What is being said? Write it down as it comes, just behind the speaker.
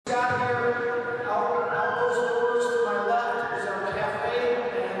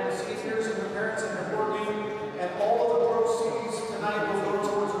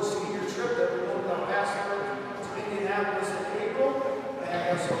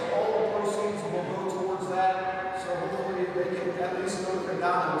least go to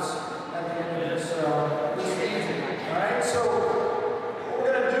McDonald's at the end of this evening. All right, so what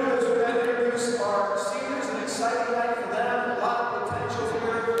we're going to do is we're going to introduce our seniors, an exciting night for them, a lot of potential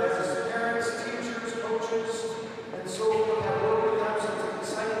here as parents, teachers, coaches, and so we have work with them, so it's an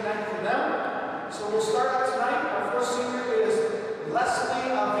exciting night for them. So we'll start out tonight. Our first senior is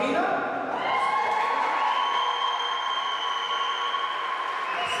Leslie Avina.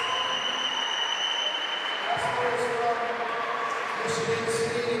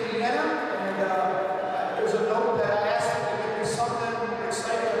 There's a note that I asked them to give me something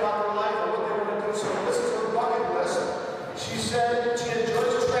exciting about their life or what they want to do. So this is her bucket list. She said she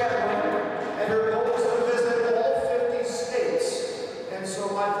enjoys traveling and her goal is to visit all 50 states. And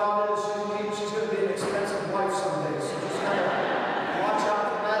so my thought is she's going to be an expensive wife someday. So just kind of watch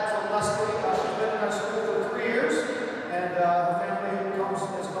out for that from Leslie. She's been in our school for 3 years and her family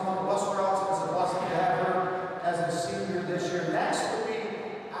has come on the bus routes. It's a blessing to have her as a senior this year. Next will be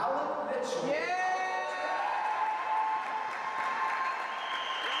Alec Mitchell. Yeah.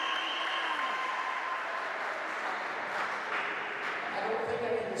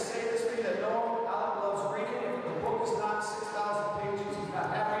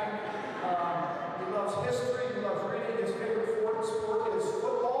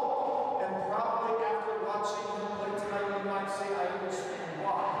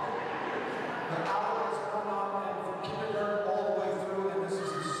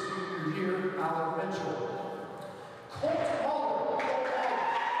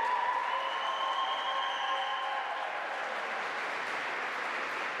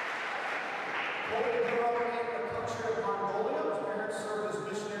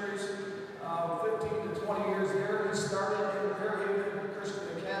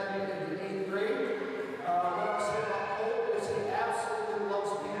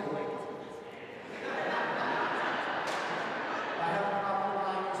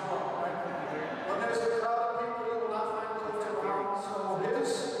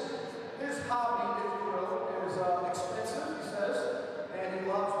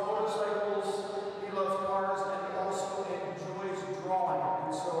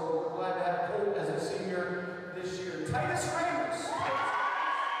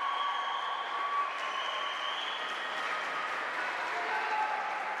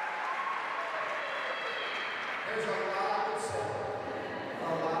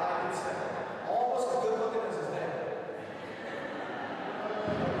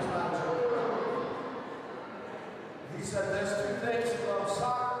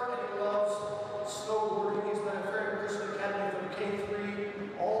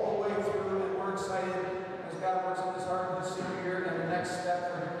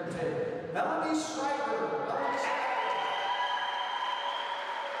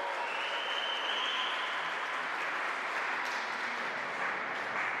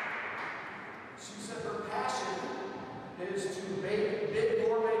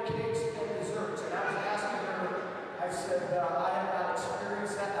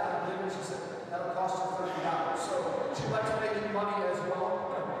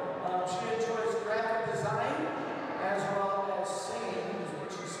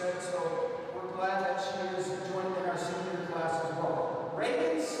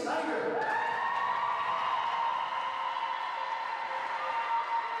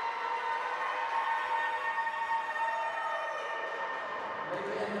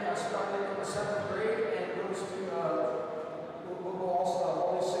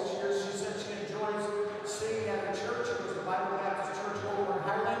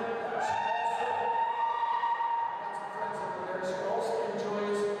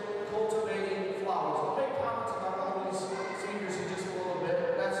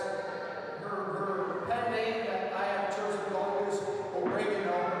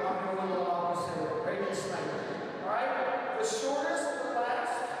 The shortest, the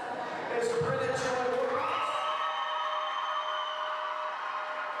last, is Brennan.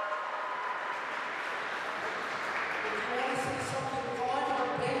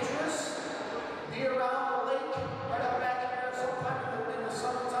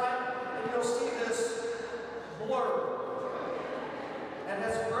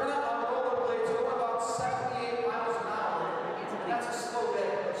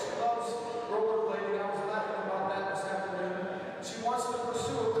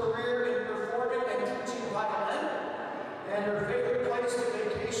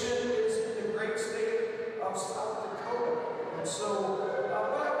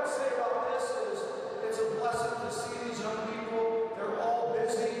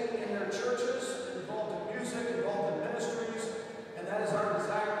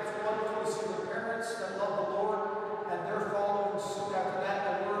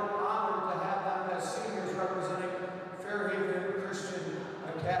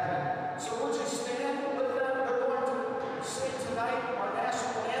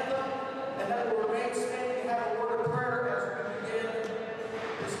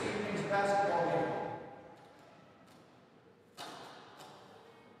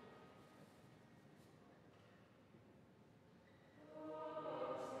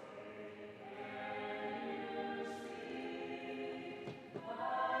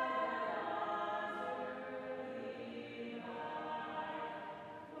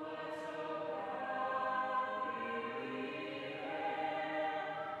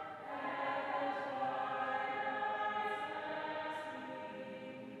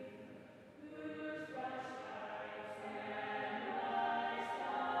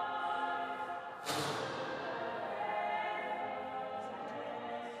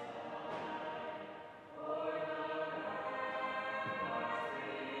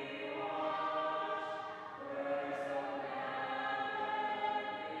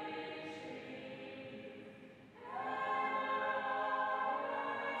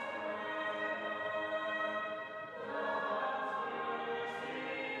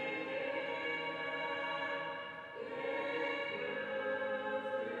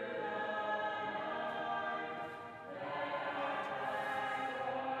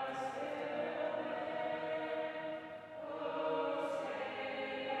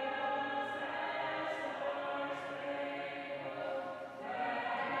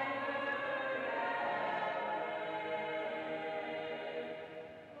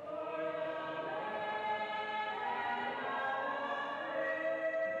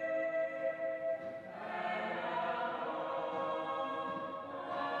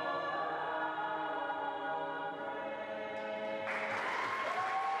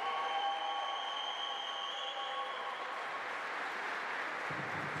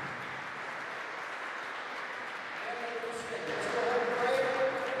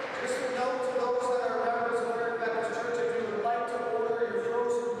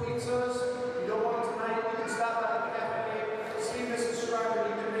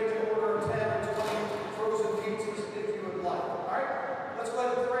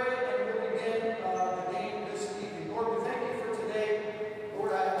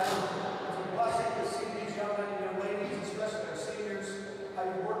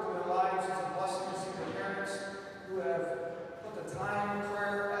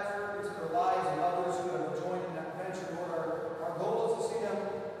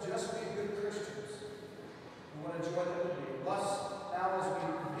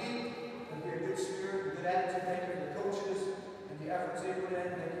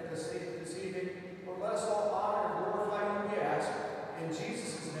 In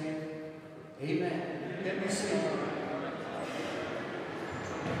Jesus' name, amen. Get me seated.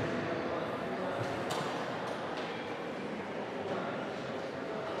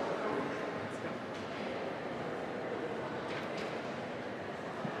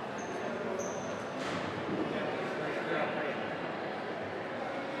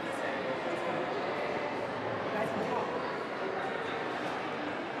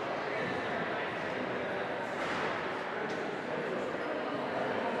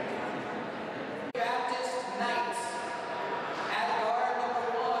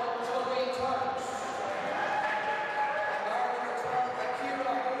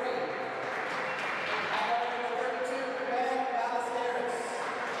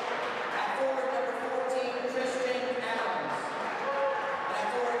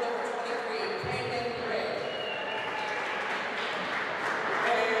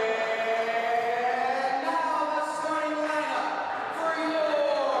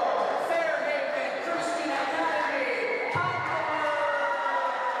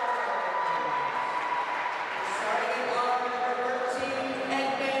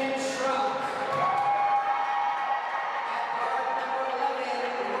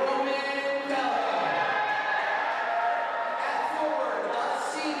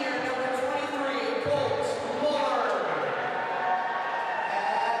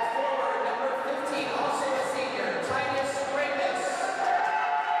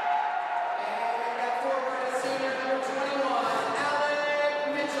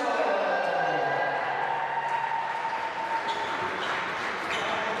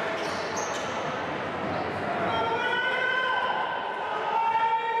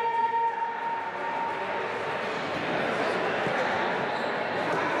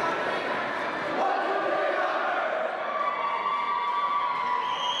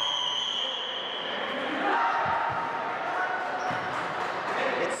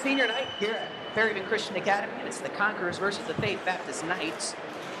 Senior night here at Fairhaven Christian Academy, and it's the Conquerors versus the Faith Baptist Knights.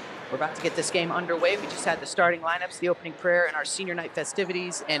 We're about to get this game underway. We just had the starting lineups, the opening prayer, and our senior night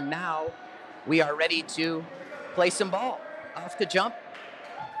festivities, and now we are ready to play some ball. Off to jump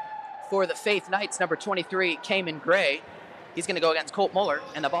for the Faith Knights, number 23, Cayman Gray. He's going to go against Colt Muller,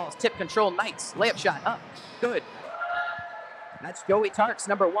 and the ball is tip control Knights. Layup shot up. Good. That's Joey Tarks,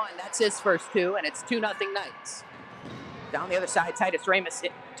 number 1. That's his first 2, and it's 2-0 Knights. Down the other side, Titus Ramus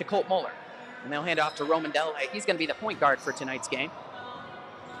to Colt Muller. And they'll hand off to Roman Delhay. He's going to be the point guard for tonight's game.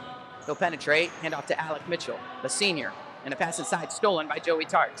 He'll penetrate, hand off to Alec Mitchell, the senior. And a pass inside stolen by Joey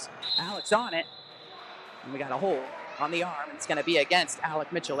Tarks. Alex on it. And we got a hole on the arm. And it's going to be against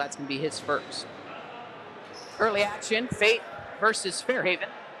Alec Mitchell. That's going to be his first. Early action, Faith versus Fairhaven.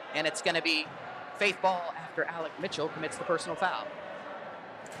 And it's going to be Faith ball after Alec Mitchell commits the personal foul.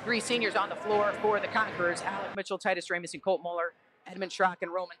 3 seniors on the floor for the Conquerors. Alec Mitchell, Titus Ramus, and Colt Muller. Edmund Schrock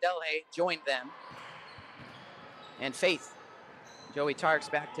and Roman Delhay joined them. And Faith, Joey Tarks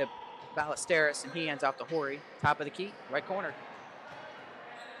back to Ballesteros, and he hands off to Horry. Top of the key, right corner.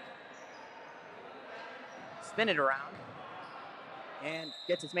 Spin it around. And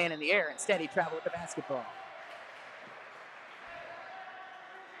gets his man in the air. Instead, he traveled with the basketball.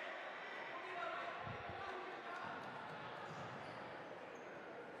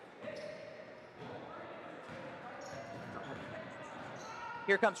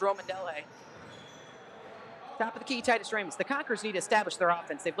 Here comes Roman Delhay. Top of the key, Titus Ramus. The Conquerors need to establish their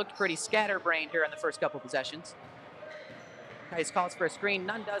offense. They've looked pretty scatterbrained here in the first couple possessions. Titus calls for a screen.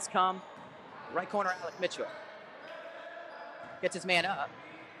 None does come. Right corner, Alec Mitchell. Gets his man up.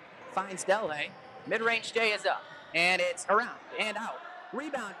 Finds Delhay. Mid-range J is up. And it's around and out.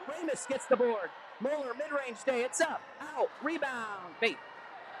 Rebound. Ramus gets the board. Muller, mid-range J. It's up. Out. Rebound. Faith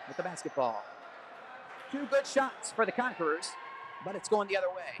with the basketball. 2 good shots for the Conquerors, but it's going the other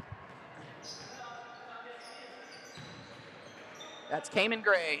way. That's Cayman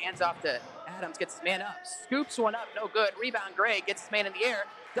Gray. Hands off to Adams. Gets his man up. Scoops one up. No good. Rebound. Gray gets his man in the air.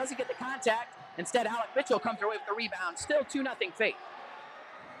 Doesn't get the contact. Instead, Alec Mitchell comes away with the rebound. Still 2-0 Faith.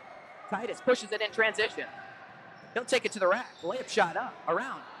 Titus pushes it in transition. He'll take it to the rack. Layup shot up.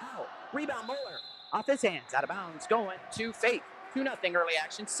 Around. Out. Rebound Muller. Off his hands. Out of bounds. Going to Faith. 2-0 early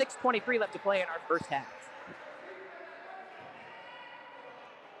action. 6:23 left to play in our first half.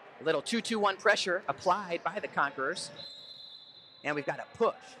 A little 2-2-1 pressure applied by the Conquerors. And we've got a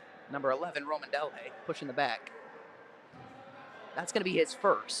push. Number 11, Roman Delhay, pushing the back. That's going to be his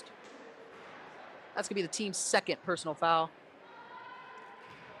first. That's going to be the team's second personal foul.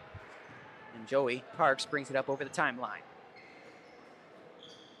 And Joey Parks brings it up over the timeline.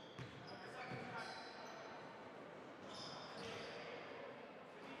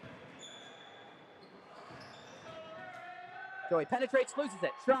 Joey penetrates, loses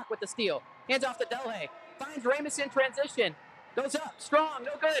it. Schrock with the steal. Hands off to Delhay. Finds Ramus in transition. Goes up, strong,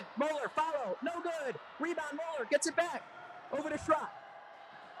 no good. Moeller, follow, no good. Rebound, Moeller, gets it back. Over to Schrock.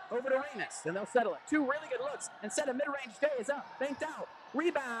 Over to Ramus, and they'll settle it. 2 really good looks. Instead of mid-range, Day is up, banked out.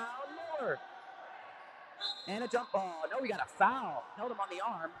 Rebound, Moeller. And a jump ball. No, we got a foul. Held him on the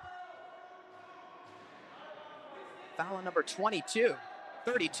arm. Foul on number 22,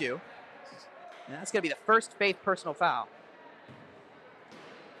 32. And that's going to be the first Faith personal foul.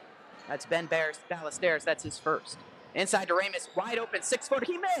 That's Ben Ballesteros. That's his first. Inside to Ramus, wide open, 6-footer.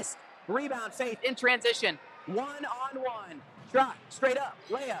 He missed. Rebound, Faith in transition. 1-on-1. Schrock, straight up,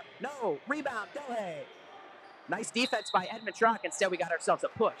 layup. No, rebound, Delhay. Nice defense by Edmund Schrock. Instead, we got ourselves a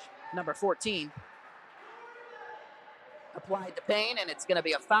push. Number 14. Applied the pain, and it's going to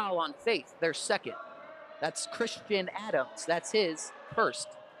be a foul on Faith, their second. That's Christian Adams. That's his first.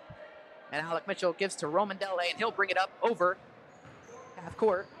 And Alec Mitchell gives to Roman Delhay, and he'll bring it up over half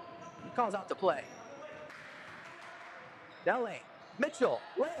court. He calls out the play. Delhay, Mitchell,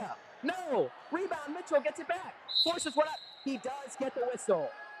 layup. No, rebound, Mitchell gets it back. Forces one up. He does get the whistle.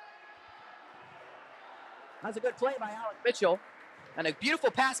 That's a good play by Alec Mitchell. And a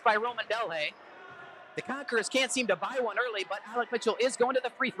beautiful pass by Roman Delhay. The Conquerors can't seem to buy one early, but Alec Mitchell is going to the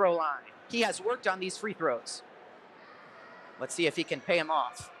free throw line. He has worked on these free throws. Let's see if he can pay him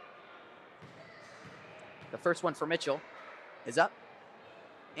off. The first one for Mitchell is up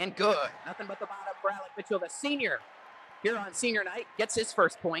and good. Nothing but the bottom for Alec Mitchell, the senior, here on senior night, gets his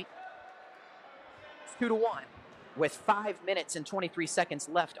first point. It's 2-1 with 5 minutes and 23 seconds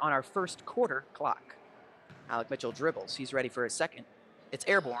left on our first quarter clock. Alec Mitchell dribbles. He's ready for his second. It's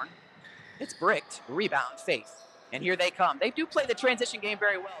airborne. It's bricked. Rebound, Faith. And here they come. They do play the transition game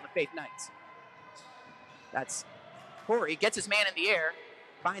very well, the Faith Knights. That's Horry, gets his man in the air,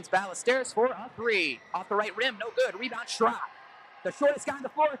 finds Ballesteros for a 3. Off the right rim, no good. Rebound, Schrock. The shortest guy on the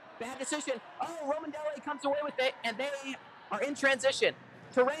floor, bad decision. Oh, Roman Delhay comes away with it, and they are in transition.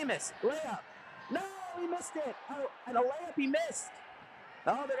 To Ramus, layup. No, he missed it. Oh, and a layup he missed.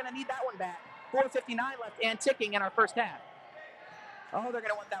 Oh, they're going to need that one back. 4:59 left and ticking in our first half. Oh, they're going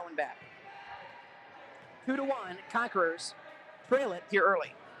to want that one back. 2-1, Conquerors trail it here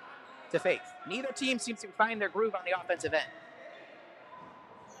early to Faith. Neither team seems to find their groove on the offensive end.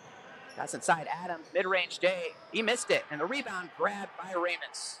 That's inside Adams, mid-range Day. He missed it, and the rebound grabbed by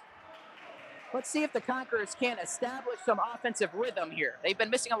Ramus. Let's see if the Conquerors can establish some offensive rhythm here. They've been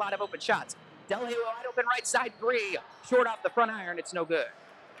missing a lot of open shots. Delhay wide open right side 3. Short off the front iron, it's no good.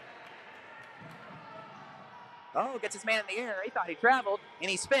 Oh, gets his man in the air. He thought he traveled, and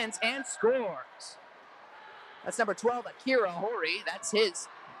he spins and scores. That's number 12, Akira Horry. That's his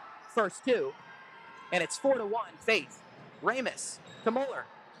first 2. And it's 4-1, Faith. Ramus to Moeller.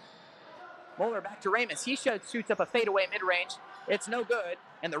 Moeller back to Ramus. He shoots up a fadeaway mid-range. It's no good,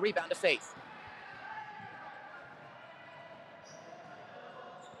 and the rebound to Faith.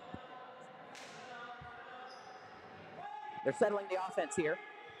 They're settling the offense here.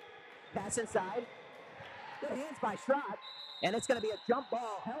 Pass inside. Good hands by Schrock, and it's going to be a jump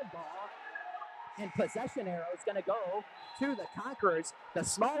ball, held ball. And possession arrow is going to go to the Conquerors. The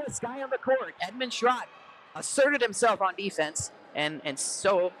smallest guy on the court, Edmund Schrock, asserted himself on defense. And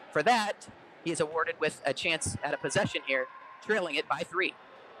so for that, he is awarded with a chance at a possession here, trailing it by 3.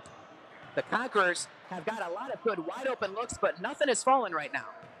 The Conquerors have got a lot of good wide open looks, but nothing has fallen right now.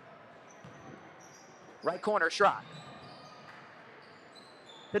 Right corner, Schrock.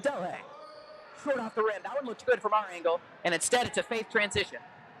 To Delhay. Short off the rim. That one looked good from our angle, and instead it's a Faith transition.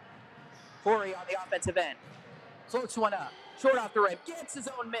 Horry on the offensive end. Floats one up. Short off the rim. Gets his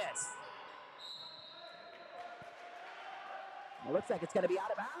own miss. It looks like it's going to be out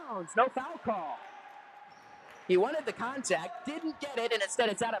of bounds. No foul call. He wanted the contact, didn't get it, and instead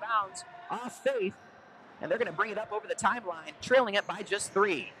it's out of bounds off Faith. And they're going to bring it up over the timeline, trailing it by just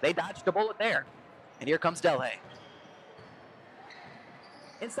 3. They dodged a bullet there. And here comes Delhay.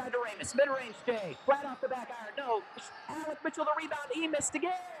 Inside to Ramus. Mid-range Jay. Flat off the back iron. No. Alec Mitchell the rebound. He missed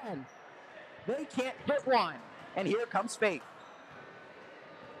again. They can't hit one. And here comes Faith.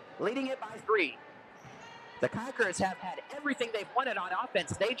 Leading it by 3. The Conquerors have had everything they've wanted on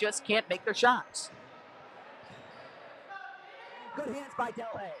offense. They just can't make their shots. Good hands by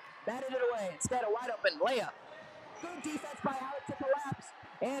Delhay. Batted it away. Instead, a wide open layup. Good defense by Alec to collapse.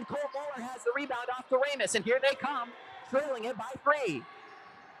 And Colt Moeller has the rebound off to Ramus. And here they come, trailing it by 3.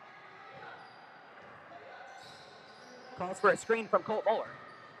 Calls for a screen from Colt Moeller.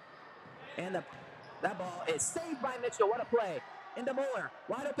 And that ball is saved by Mitchell. What a play. Into Moeller.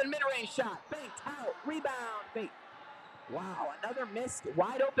 Wide open mid-range shot. Banked out. Rebound. Fake. Wow, another missed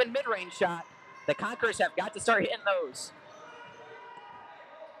wide open mid-range shot. The Conquerors have got to start hitting those.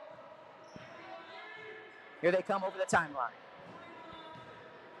 Here they come over the timeline.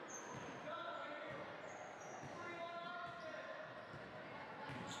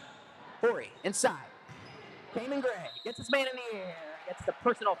 Horry inside. Cayman Gray gets his man in the air. Gets the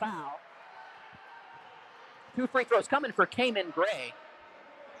personal foul. 2 free throws coming for Cayman Gray.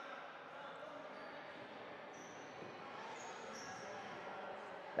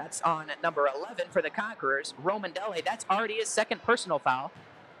 That's on number 11 for the Conquerors. Roman Dele, that's already his second personal foul.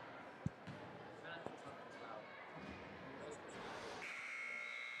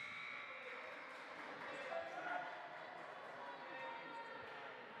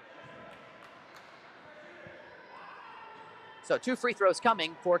 So 2 free throws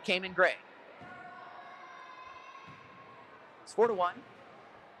coming for Cayman Gray. It's 4-1.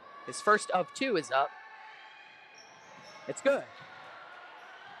 His first of 2 is up. It's good.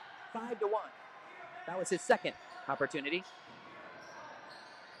 5-1. That was his second opportunity.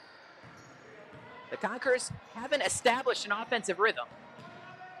 The Conquerors haven't established an offensive rhythm.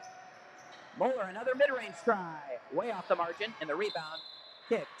 Moeller, another mid-range try. Way off the margin, and the rebound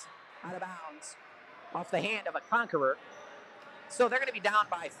kicked out of bounds off the hand of a Conqueror. So they're going to be down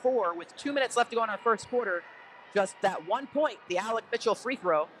by 4 with 2 minutes left to go in our first quarter. Just that 1 point, the Alec Mitchell free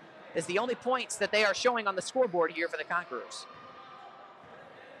throw, is the only points that they are showing on the scoreboard here for the Conquerors.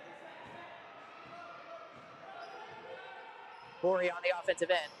 Horry on the offensive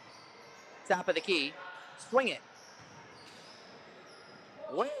end. Top of the key. Swing it.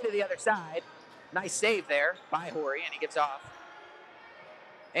 Way to the other side. Nice save there by Horry, and he gives off.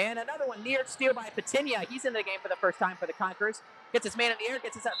 And another one, near steal by Patinia. He's in the game for the first time for the Conquerors. Gets his man in the air,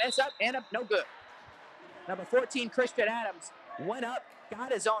 gets his mess up, and up, no good. Number 14, Christian Adams, went up,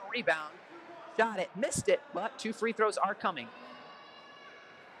 got his own rebound, shot it, missed it, but 2 free throws are coming.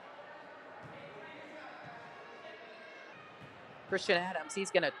 Christian Adams,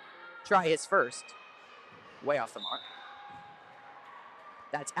 he's going to try his first. Way off the mark.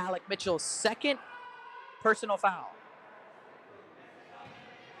 That's Alec Mitchell's second personal foul.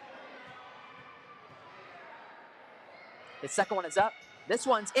 His second one is up. This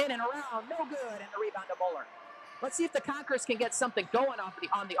one's in and around, no good, and the rebound to Moeller. Let's see if the Conquerors can get something going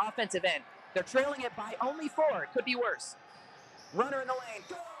on the offensive end. They're trailing it by only 4. It could be worse. Runner in the lane.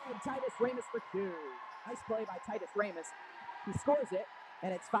 Good. Titus Ramus for 2. Nice play by Titus Ramus. He scores it,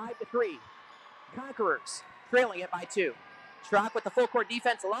 and it's 5-3. Conquerors trailing it by 2. Schrock with the full court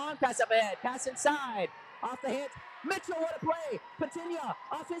defense. Long pass up ahead. Pass inside. Off the hit. Mitchell, what a play. Patinia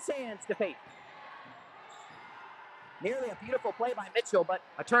off his hands to Faith. Nearly a beautiful play by Mitchell, but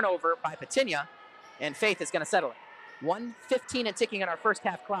a turnover by Patinia, and Faith is going to settle it. 1:15 and ticking on our first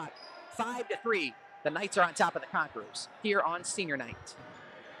half clock. 5-3. The Knights are on top of the Conquerors here on senior night.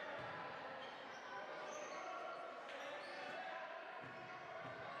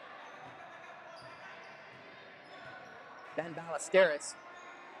 Ben Ballesteros.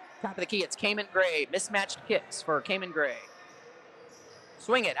 Top of the key, it's Cayman Gray. Mismatched kicks for Cayman Gray.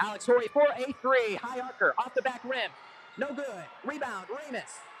 Swing it, Alex Horry for a 3. High arcer, off the back rim. No good. Rebound,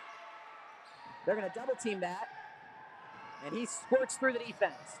 Ramus. They're going to double team that. And he squirts through the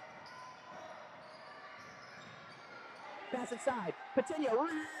defense. Pass inside. Patinia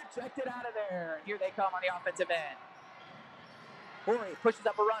rejected out of there. And here they come on the offensive end. Horry pushes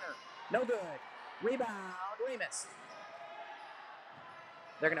up a runner. No good. Rebound, Ramus.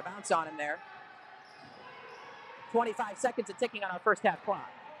 They're going to bounce on him there. 25 seconds of ticking on our first half clock.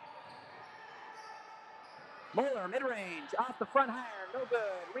 Moeller, mid-range, off the front iron, no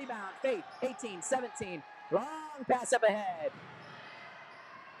good. Rebound, Faith, 18-17. Long pass up ahead.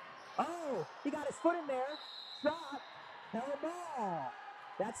 Oh, he got his foot in there. Schrock, held ball.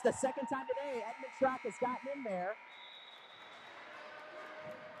 That's the second time today Edmund Schrock has gotten in there.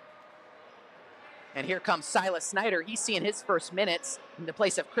 And here comes Silas Snyder. He's seeing his first minutes in the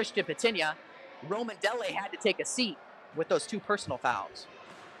place of Christian Patinia. Roman Dele had to take a seat with those 2 personal fouls.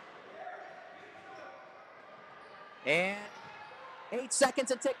 And 8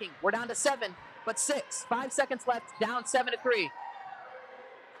 seconds and ticking. We're down to 7, but 6. 5 seconds left, down 7-3.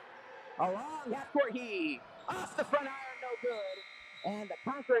 A long half-court heave. Off the front iron, no good. And the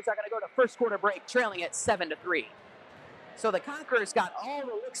Conquerors are going to go to first quarter break, trailing at 7-3. So the Conquerors got all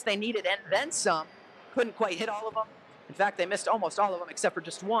the looks they needed and then some. Couldn't quite hit all of them. In fact, they missed almost all of them except for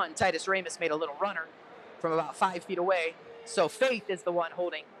just one. Titus Ramus made a little runner from about 5 feet away. So Faith is the one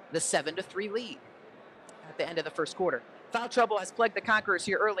holding the 7-3 lead at the end of the first quarter. Foul trouble has plagued the Conquerors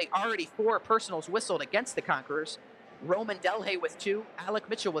here early. Already 4 personals whistled against the Conquerors. Roman Delhay with 2, Alec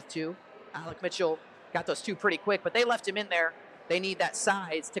Mitchell with 2. Alec Mitchell got those 2 pretty quick, but they left him in there. They need that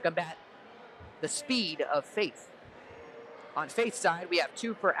size to combat the speed of Faith. On Faith's side, we have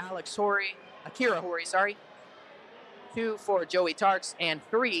 2 for Akira Horry, 2 for Joey Tarks, and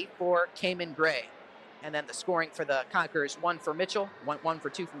 3 for Cayman Gray. And then the scoring for the Conquerors, 1 for Mitchell, 1 for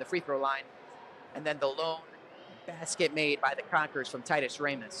 2 from the free throw line. And then the lone basket made by the Conquerors from Titus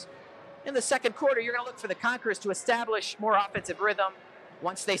Ramus. In the second quarter, you're going to look for the Conquerors to establish more offensive rhythm.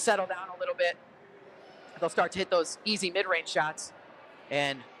 Once they settle down a little bit, they'll start to hit those easy mid-range shots.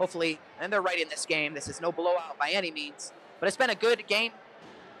 And hopefully, and they're right in this game. This is no blowout by any means. But it's been a good game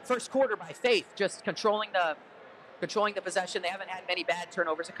first quarter by Faith, just controlling the possession. They haven't had many bad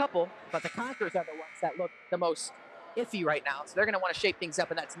turnovers, a couple, but the Conquerors are the ones that look the most iffy right now. So they're going to want to shape things up,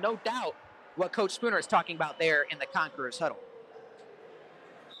 and that's no doubt what Coach Spooner is talking about there in the Conquerors huddle.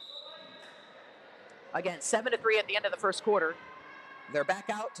 Again, 7-3 at the end of the first quarter. They're back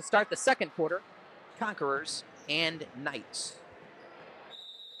out to start the second quarter. Conquerors and Knights.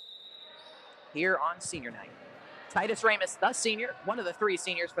 Here on senior night. Titus Ramus, the senior, one of the 3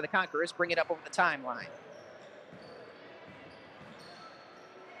 seniors for the Conquerors, bring it up over the timeline.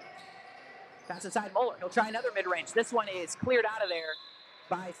 Pass inside Moeller. He'll try another mid-range. This one is cleared out of there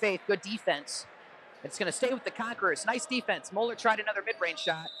by Faith. Good defense. It's going to stay with the Conquerors. Nice defense. Moeller tried another mid-range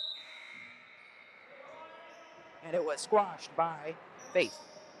shot. And it was squashed by Faith.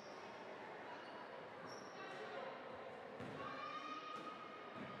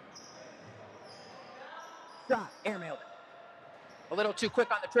 Shot, airmailed it. A little too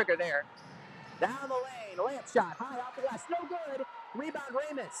quick on the trigger there. Down the lane, layup shot, high off the glass, no good. Rebound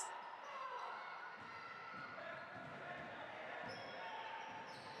Ramus.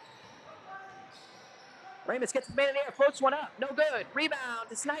 Ramus gets the man in the air, floats one up, no good. Rebound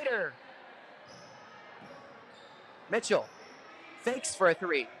to Snyder. Mitchell fakes for a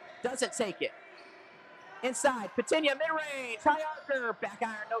 3, doesn't take it. Inside, Patinia, mid-range, high archer, back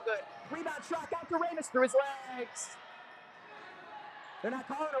iron, no good. Rebound shot out to Ramus through his legs. They're not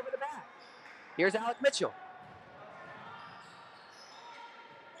calling over the back. Here's Alec Mitchell.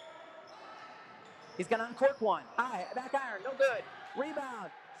 He's going to uncork one. High, back iron, no good. Rebound,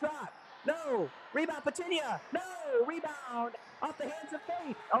 shot, no. Rebound, Patinia, no. Rebound off the hands of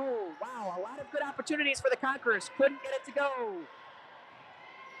Faith. Oh, wow, a lot of good opportunities for the Conquerors. Couldn't get it to go.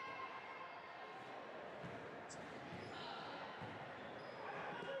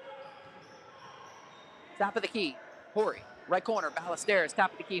 Top of the key, Horry. Right corner, Ballesteros.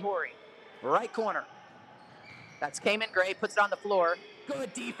 Top of the key, Horry. Right corner. That's Cayman Gray, puts it on the floor.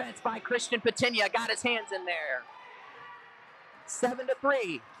 Good defense by Christian Patinia. Got his hands in there.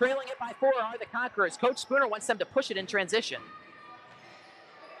 7-3. Trailing it by 4 are the Conquerors. Coach Spooner wants them to push it in transition.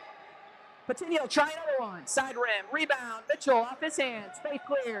 Patinia will try another one. Side rim, rebound. Mitchell off his hands. Faith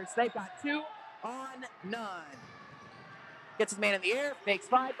clears. They've got 2 on none. Gets his man in the air. Fakes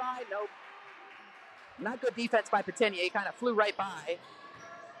slide by. Nope. Not good defense by Patinia. He kind of flew right by.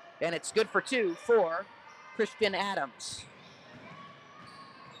 And it's good for 2 for Christian Adams.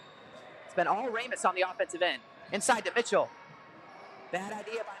 It's been all Ramus on the offensive end. Inside to Mitchell. Bad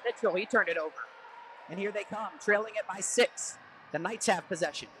idea by Mitchell. He turned it over. And here they come, trailing it by 6. The Knights have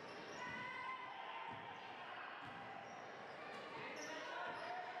possession.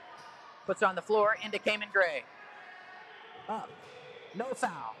 Puts it on the floor into Cayman Gray. Up. No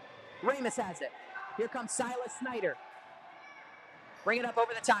foul. Ramus has it. Here comes Silas Snyder. Bring it up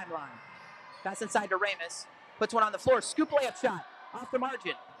over the timeline. Pass inside to Ramus. Puts one on the floor. Scoop layup shot. Off the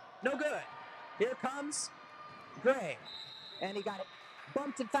margin. No good. Here comes Gray. And he got it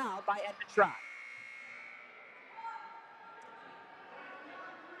bumped and fouled by Edmund Schrott.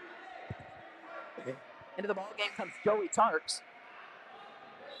 Into the ball game comes Joey Tarks.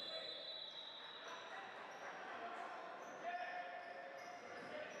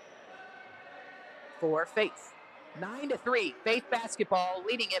 For Faith. 9-3, Faith basketball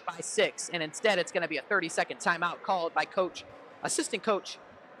leading it by 6, and instead it's going to be a 30-second timeout called by assistant coach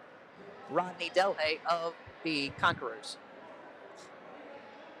Rodney Delhay of the Conquerors.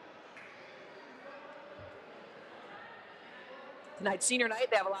 Tonight's senior night,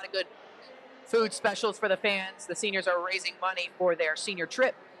 they have a lot of good food specials for the fans. The seniors are raising money for their senior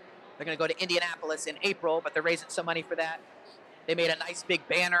trip. They're going to go to Indianapolis in April, but they're raising some money for that. They made a nice big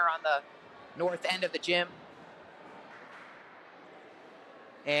banner on the north end of the gym.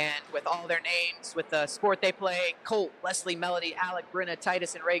 And with all their names, with the sport they play, Colt, Leslie, Melody, Alec, Brenna,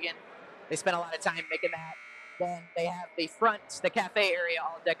 Titus, and Reagan, they spent a lot of time making that. Then they have the front, the cafe area,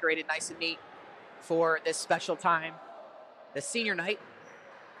 all decorated nice and neat for this special time, the senior night.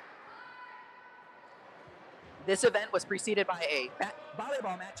 This event was preceded by a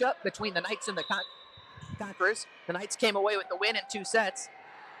volleyball matchup between the Knights and the Conquerors. The Knights came away with the win in 2 sets.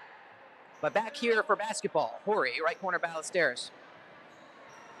 But back here for basketball, Horry, right corner, Ballesteros.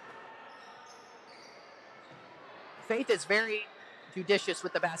 Faith is very judicious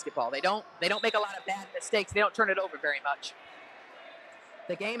with the basketball. They don't make a lot of bad mistakes. They don't turn it over very much.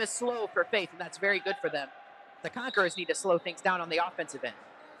 The game is slow for Faith, and that's very good for them. The Conquerors need to slow things down on the offensive end.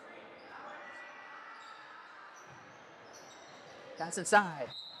 Pass inside.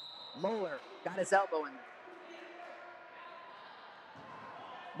 Moeller got his elbow in there.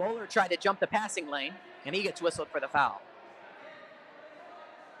 Moeller tried to jump the passing lane, and he gets whistled for the foul.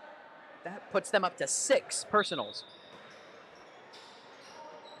 That puts them up to 6 personals.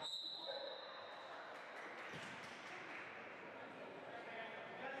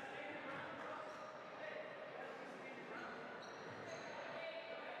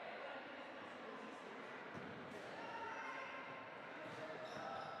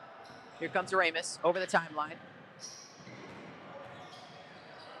 Here comes Ramus over the timeline.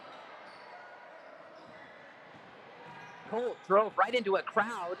 Colt drove right into a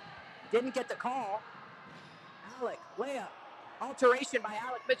crowd. Didn't get the call. Alec, layup. Alteration by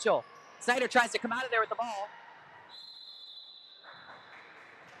Alec Mitchell. Snyder tries to come out of there with the ball.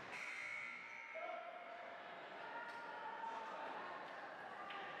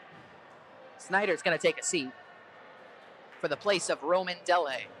 Snyder's going to take a seat for the place of Roman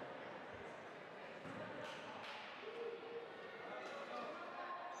Dele.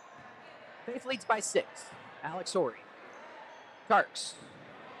 Faith leads by 6. Alex Horry. Tarks.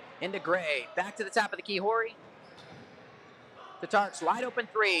 Into Gray. Back to the top of the key. Horry. To Tarks. Wide open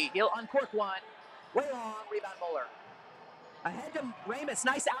 3. He'll uncork one. Way long. Rebound Moeller. Ahead to Ramus.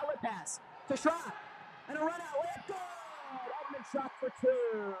 Nice outlet pass. To Schrock. And a run out. Layup good. Edmund Schrock for 2.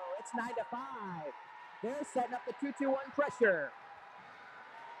 It's 9-5. They're setting up the 2-2-1 pressure.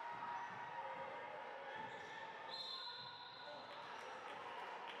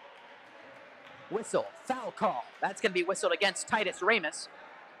 Whistle, foul call. That's going to be whistled against Titus Ramus.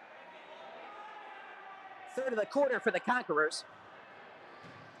 Third of the quarter for the Conquerors.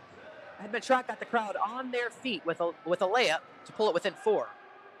 Edmund Schrock got the crowd on their feet with a layup to pull it within 4.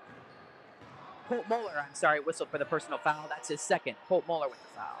 Colt Moeller, whistled for the personal foul. That's his second. Colt Moeller with the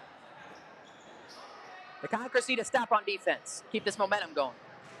foul. The Conquerors need to stop on defense. Keep this momentum going.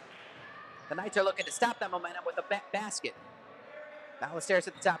 The Knights are looking to stop that momentum with a basket. Ballesteros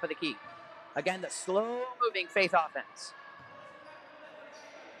at the top of the key. Again, the slow-moving Faith offense.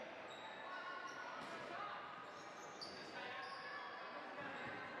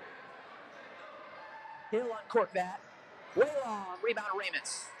 He'll uncork that. Way long. Rebound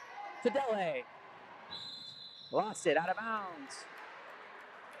Ramus. To Dele. Lost it out of bounds.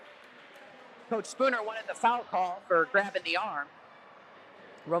 Coach Spooner wanted the foul call for grabbing the arm.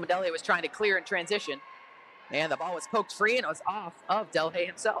 Roman Dele was trying to clear in transition. And the ball was poked free and it was off of Dele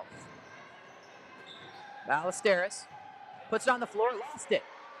himself. Ballesteros puts it on the floor, lost it.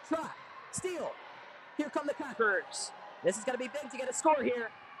 Try, steal. Here come the Conquerors. This is going to be big to get a score here.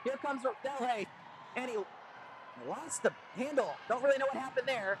 Here comes Dele, and he lost the handle. Don't really know what happened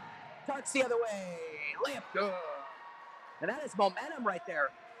there. Tarks the other way. Layup good. And that is momentum right there.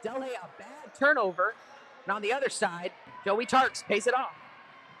 Dele, a bad turnover. And on the other side, Joey Tarks pays it off.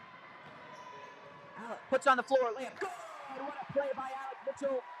 Alec puts on the floor, layup good. What a play by Alec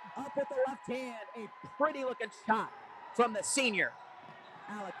Mitchell. Up with the left hand. A pretty looking shot from the senior,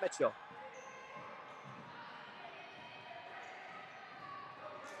 Alec Mitchell.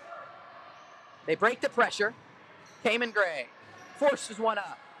 They break the pressure. Cayman Gray forces one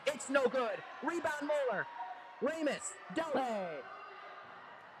up. It's no good. Rebound Moeller. Ramus. Dele.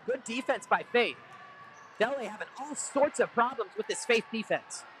 Good defense by Faith. Dele having all sorts of problems with this Faith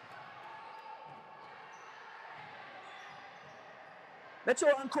defense. Mitchell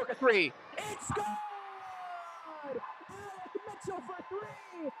uncork a 3. It's good! Alec Mitchell for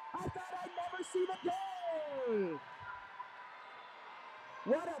 3. I thought I'd never see the day.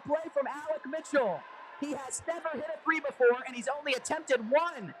 What a play from Alec Mitchell. He has never hit a 3 before, and he's only attempted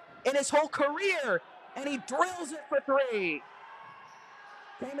 1 in his whole career, and he drills it for 3.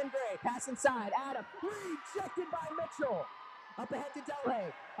 Cayman Gray, pass inside. Adam, rejected by Mitchell. Up ahead to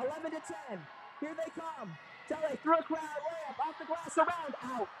Dele. 11 to 10. Here they come. Dele through a crowd, layup, off the glass, around,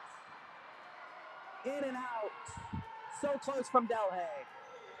 out. In and out. So close from Dele.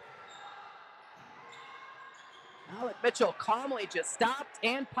 Alec Mitchell calmly just stopped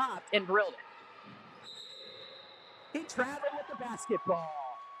and popped and drilled it. He traveled with the basketball.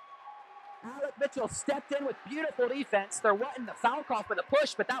 Alec Mitchell stepped in with beautiful defense. There wasn't the foul call for the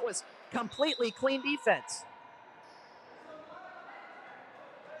push, but that was completely clean defense.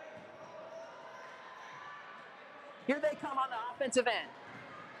 Here they come on the offensive end.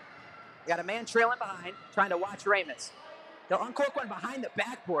 Got a man trailing behind, trying to watch Ramus. They'll uncork one behind the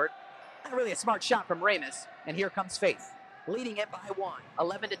backboard. Not really a smart shot from Ramis. And here comes Faith, leading it by 1,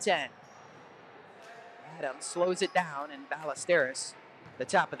 11-10. Adams slows it down, and Ballesteros, the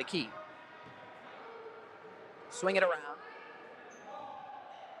top of the key. Swing it around.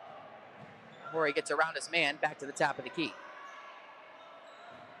 Horry gets around his man, back to the top of the key.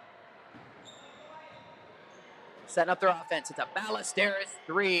 Setting up their offense. It's a Ballesteros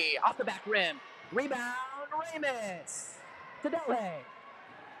 3 off the back rim. Rebound, Ramis to Delhay.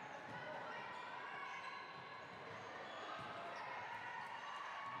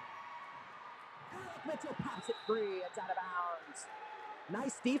 Alec Mitchell pops it free. It's out of bounds.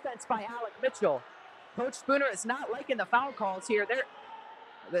 Nice defense by Alec Mitchell. Coach Spooner is not liking the foul calls here.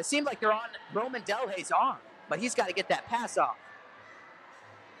 It seems like they're on Roman Delhay's arm, but he's got to get that pass off.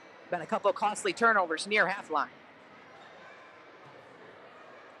 Been a couple of costly turnovers near half line.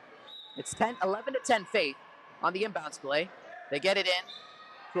 It's 11-10 Faith on the inbounds play. They get it in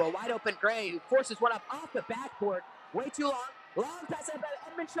to a wide open Gray, who forces one up off the backboard. Way too long. Long pass up by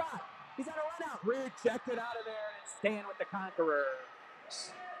Edmund shot. He's on a run out. Rejected out of there, and staying with the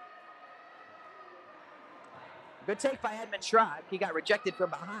Conquerors. Good take by Edmund Schrod. He got rejected from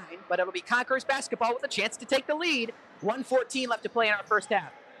behind, but it'll be Conquerors basketball with a chance to take the lead. 1:14 left to play in our first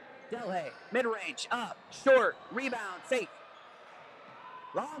half. Delhay, mid-range, up, short, rebound, Faith.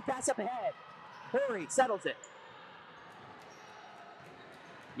 Long pass up ahead. Horry settles it.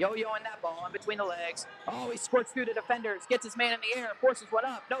 Yo-yoing that ball in between the legs. Oh, he squirts through the defenders, gets his man in the air, forces one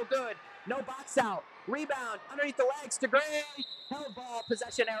up, no good. No box out. Rebound underneath the legs to Gray. Held ball,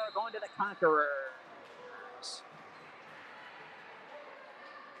 possession error going to the Conquerors.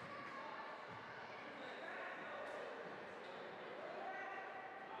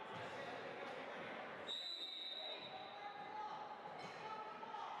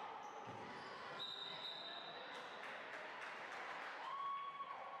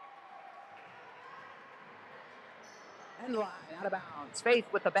 End line, out of bounds. Faith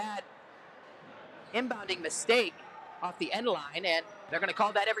with a bad inbounding mistake off the end line, and they're going to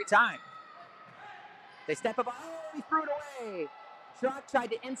call that every time. They step up. Oh, he threw it away. Schrock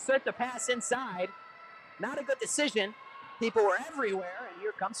tried to insert the pass inside. Not a good decision. People were everywhere, and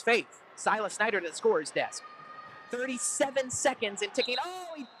here comes Faith. Silas Snyder to the scorer's desk. 37 seconds and ticking.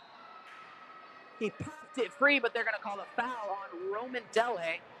 Oh, he popped it free, but they're going to call a foul on Roman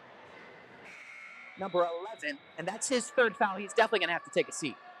Delhay, number 11, and that's his third foul. He's definitely going to have to take a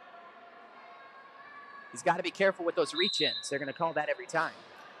seat. He's got to be careful with those reach-ins. They're going to call that every time.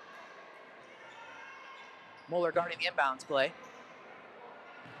 Mueller guarding the inbounds play.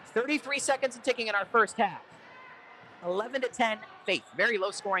 33 seconds and ticking in our first half. 11-10 Faith. Very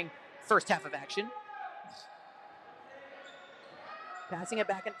low-scoring first half of action. Passing it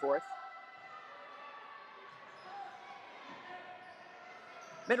back and forth.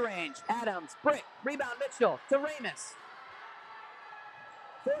 Mid-range, Adams, brick, rebound Mitchell to Ramis.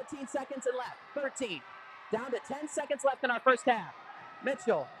 14 seconds and left, 13. Down to 10 seconds left in our first half.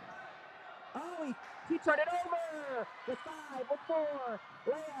 Mitchell. Oh, he turned it over with 5, with 4.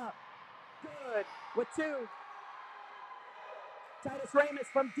 Layup. Good. With 2. Titus Ramis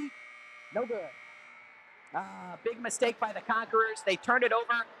from deep. No good. Big mistake by the Conquerors. They turned it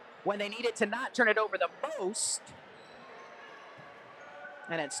over when they needed to not turn it over the most.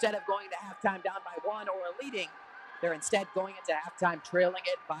 And instead of going to halftime down by 1 or leading, they're instead going into halftime trailing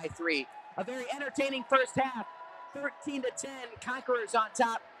it by 3. A very entertaining first half. 13-10, Conquerors on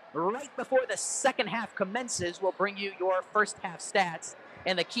top. Right before the second half commences, we'll bring you your first half stats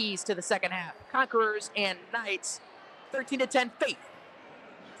and the keys to the second half. Conquerors and Knights, 13-10 Faith.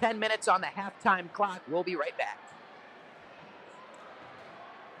 10 minutes on the halftime clock. We'll be right back.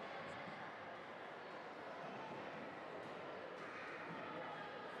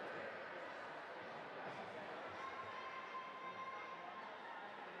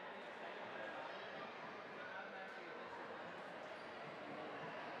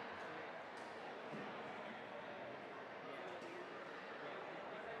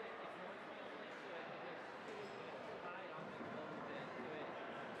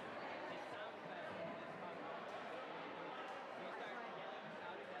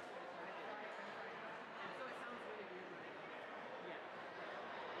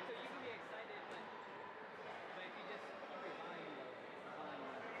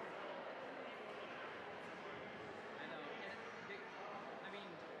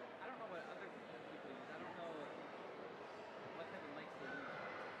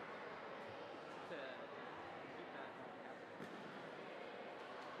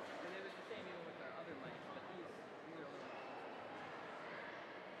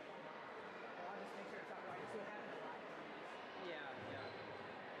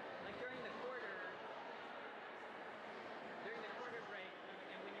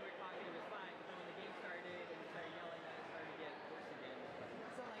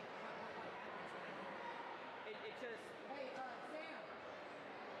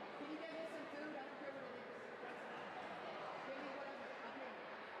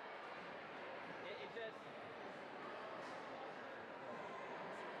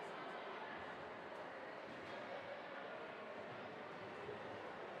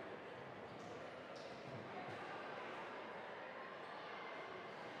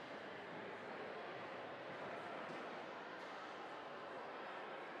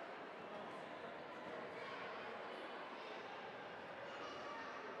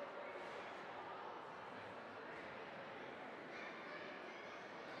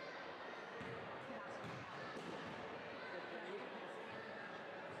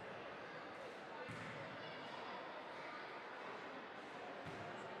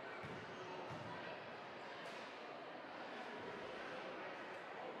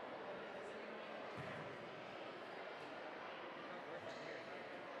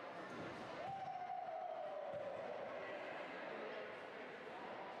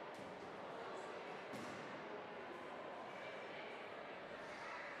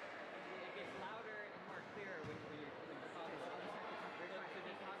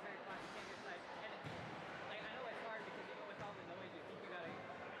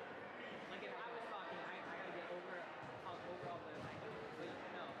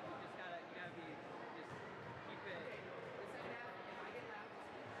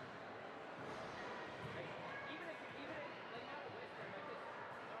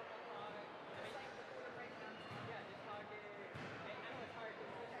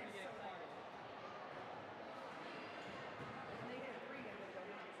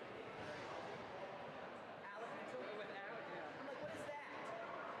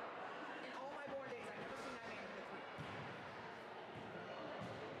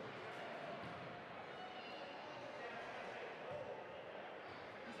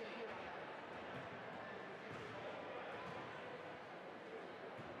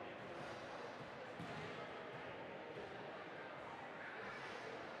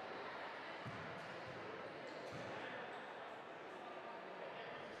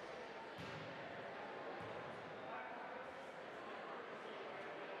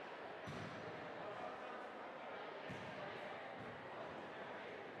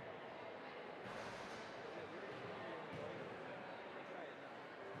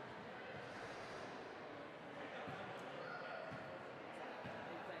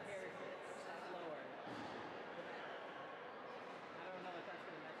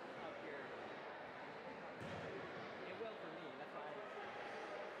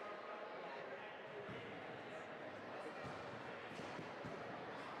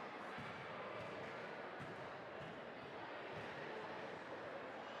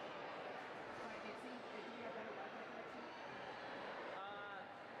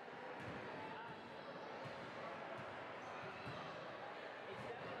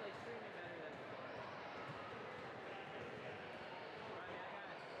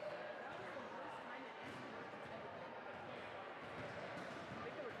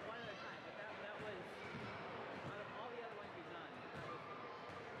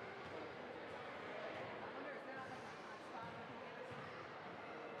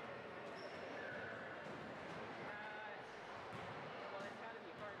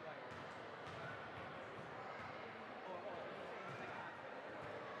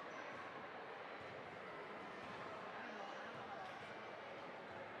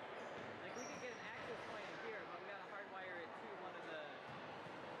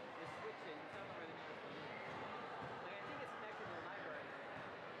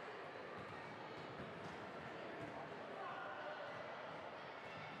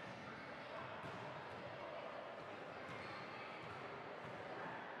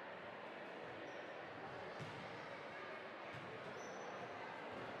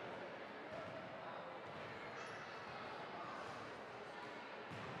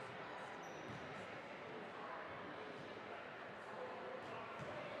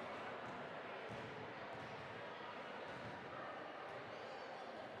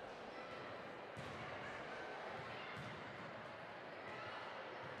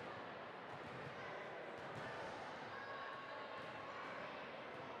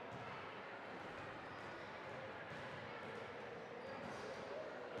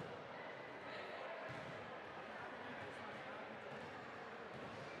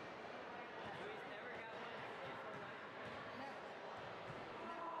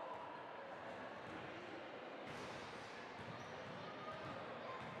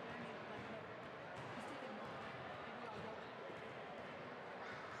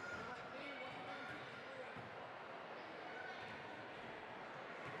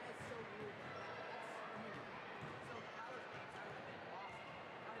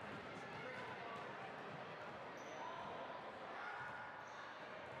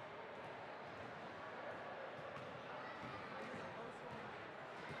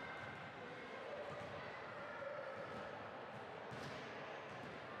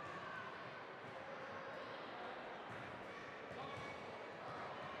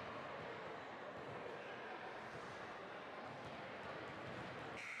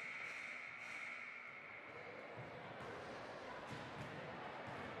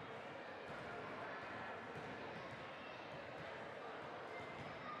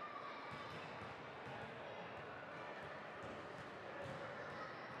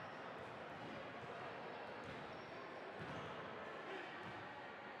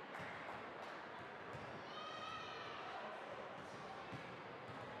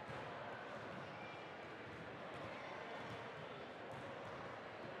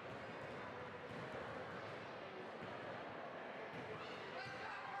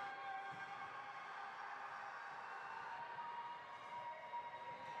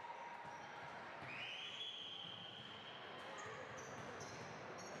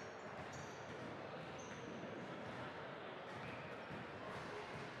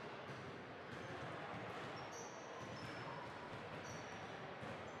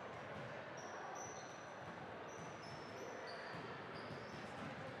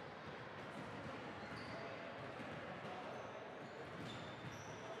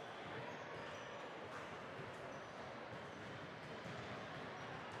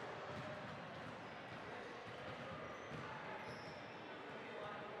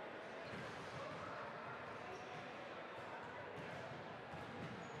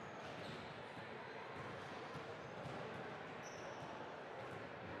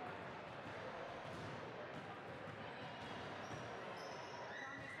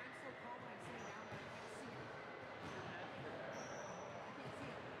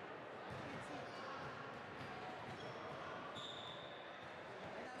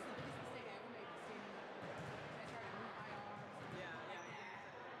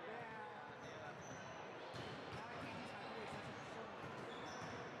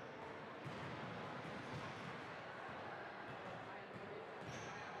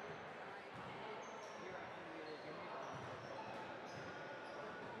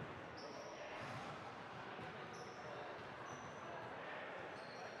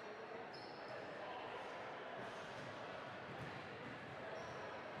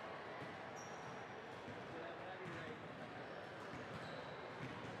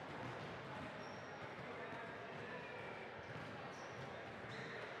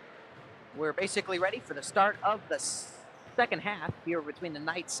 We're basically ready for the start of the second half here between the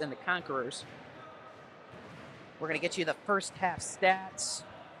Knights and the Conquerors. We're going to get you the first half stats.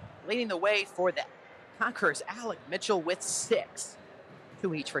 Leading the way for the Conquerors, Alec Mitchell with 6.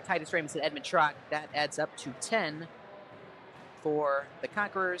 2 each for Titus Ramus and Edmund Schrock. That adds up to 10 for the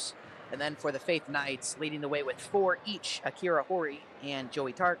Conquerors. And then for the Faith Knights, leading the way with 4 each, Akira Hori and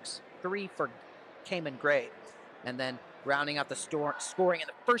Joey Tarks. 3 for Cayman Gray. And then rounding out the scoring in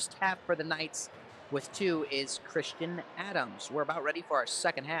the first half for the Knights with 2 is Christian Adams. We're about ready for our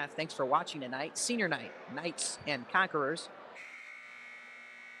second half. Thanks for watching tonight. Senior night, Knights and Conquerors.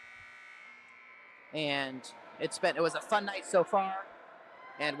 And it was a fun night so far.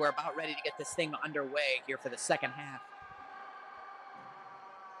 And we're about ready to get this thing underway here for the second half.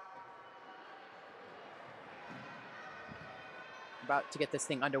 About to get this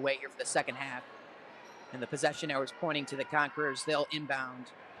thing underway here for the second half. And the possession arrow is pointing to the Conquerors. They'll inbound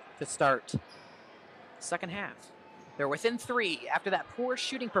to start the second half. They're within 3 after that poor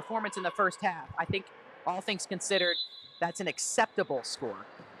shooting performance in the first half. I think, all things considered, that's an acceptable score.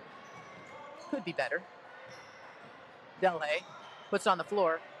 Could be better. Delhay puts it on the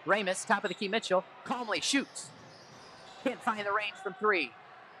floor. Ramus, top of the key, Mitchell, calmly shoots. Can't find the range from 3.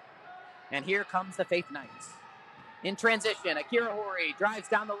 And here comes the Faith Knights. In transition, Akira Hori drives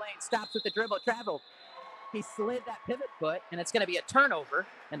down the lane, stops with the dribble, traveled. He slid that pivot foot, and it's going to be a turnover,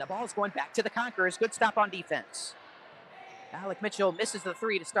 and the ball's going back to the Conquerors. Good stop on defense. Alec Mitchell misses the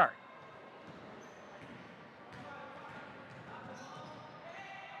 3 to start.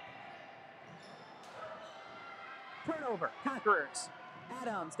 Turnover, Conquerors.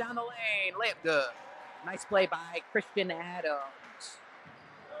 Adams down the lane, layup good. Nice play by Christian Adams.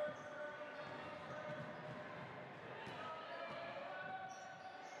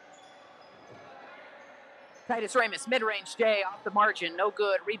 Titus Ramus, mid-range J off the margin, no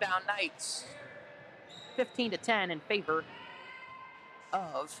good. Rebound Knights. 15-10 in favor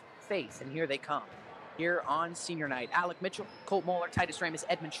of Faith, and here they come. Here on senior night, Alec Mitchell, Colt Moeller, Titus Ramus,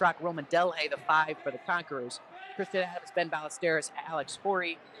 Edmund Schrock, Roman Delhay, the 5 for the Conquerors. Christian Adams, Ben Ballesteros, Alex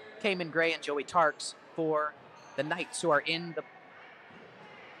Hori, Cayman Gray, and Joey Tarks for the Knights, who are in the...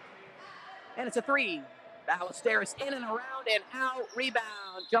 And it's a 3. Ballesteros in and around and out.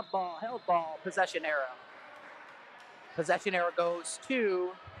 Rebound, jump ball, held ball, possession arrow. Possession arrow goes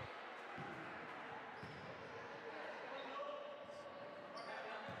to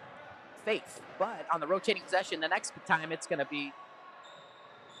Faith, but on the rotating possession, the next time it's going to be...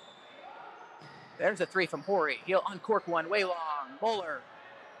 There's a 3 from Hori. He'll uncork one way long. Moeller,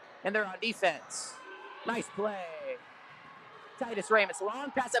 and they're on defense. Nice play. Titus Ramus,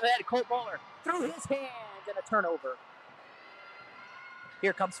 long pass ahead. Colt Moeller through his hands and a turnover.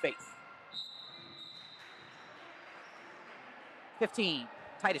 Here comes Faith. 15,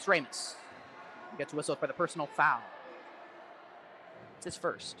 Titus Ramus. He gets whistled for the personal foul. It's his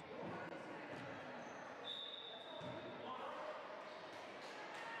first.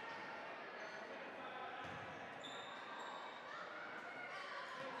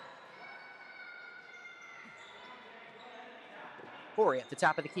 Hori at the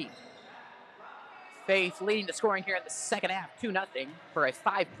top of the key. Faith leading the scoring here in the second half, 2-0 for a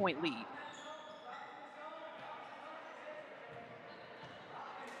 5-point lead.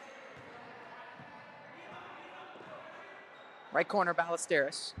 Right corner,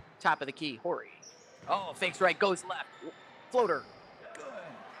 Ballesteros. Top of the key, Hori. Oh, fakes right, goes left. Floater. Good.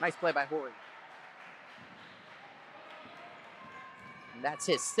 Nice play by Hori. And that's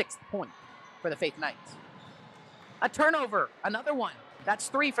his 6th point for the Faith Knights. A turnover, another one. That's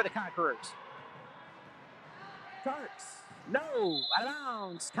 3 for the Conquerors. Tarks. No, out of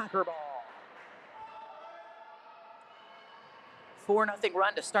bounds. Conqueror ball. 4-0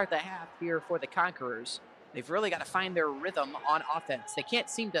 run to start the half here for the Conquerors. They've really got to find their rhythm on offense. They can't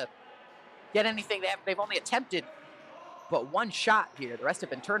seem to get anything. They've only attempted but 1 shot here. The rest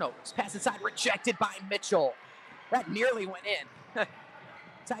have been turnovers. Pass inside, rejected by Mitchell. That nearly went in.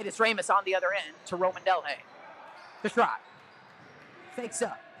 Titus Ramus on the other end to Roman Delhay. The shot. Fakes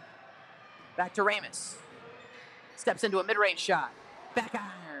up. Back to Ramus. Steps into a mid-range shot. Back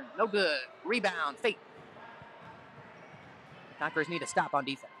iron. No good. Rebound. Fate. Conquerors need to stop on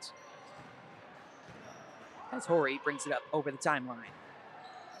defense. As Hori brings it up over the timeline.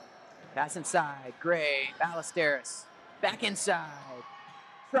 Pass inside. Gray. Ballesteros. Back inside.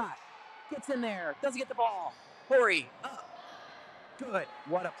 Trot. Gets in there. Doesn't get the ball. Hori. Up. Good.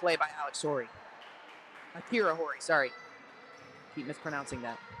 What a play by Alex Hori. Akira Hori, sorry. Keep mispronouncing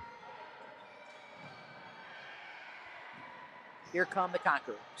that. Here come the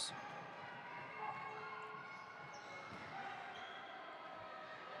Conquerors.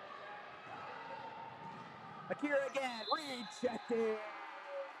 Akira again, rejected.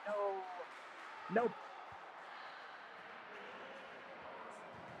 No. Nope.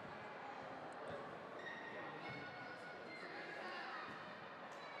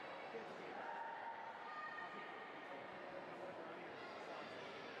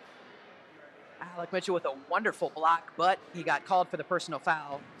 Alec Mitchell with a wonderful block, but he got called for the personal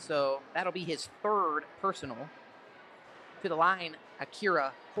foul, so that'll be his third personal. To the line,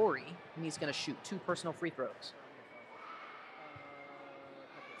 Akira Hori, and he's going to shoot 2 personal free throws.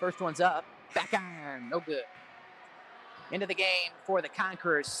 First one's up, back iron, no good. Into the game for the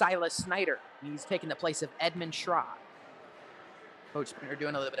Conquerors, Silas Snyder. He's taking the place of Edmund Schraub. Coach Spinner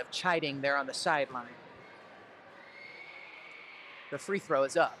doing a little bit of chiding there on the sideline. The free throw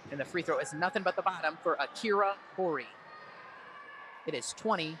is up, and the free throw is nothing but the bottom for Akira Hori. It is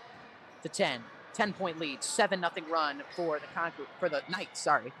 20-10. 10-point lead, 7-0 run for the Knights,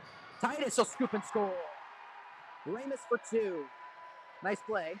 sorry. Titus will scoop and score. Ramus for 2. Nice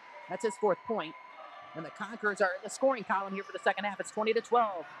play. That's his 4th point. And the Conquerors are in the scoring column here for the second half. It's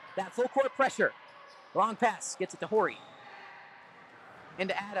 20-12. That full court pressure. Long pass, gets it to Hori.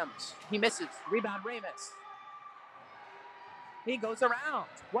 Into Adams. He misses. Rebound Ramus. He goes around.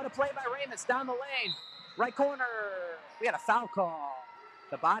 What a play by Ramus down the lane. Right corner. We got a foul call.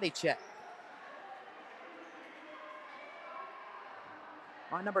 The body check.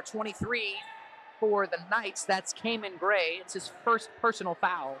 On number 23 for the Knights, that's Kamen Gray. It's his first personal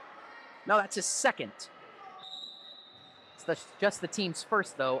foul. No, that's his second. It's just the team's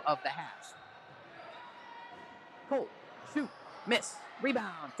first, though, of the half. Cole, shoot, miss,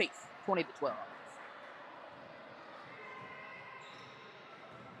 rebound, Faith, 20-12.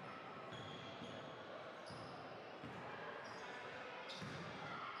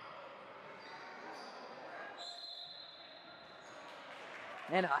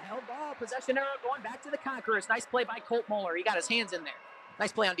 And a held ball, possession error going back to the Conquerors. Nice play by Colt Moeller. He got his hands in there.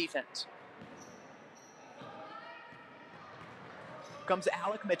 Nice play on defense. Comes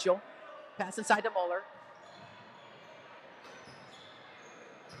Alec Mitchell. Pass inside to Moeller.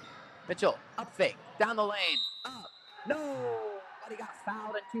 Mitchell, up fake, down the lane, up. No, but he got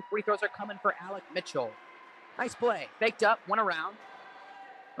fouled, and 2 free throws are coming for Alec Mitchell. Nice play. Faked up, went around.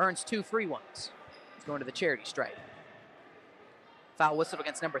 Earns 2 free ones. He's going to the charity stripe. Foul whistle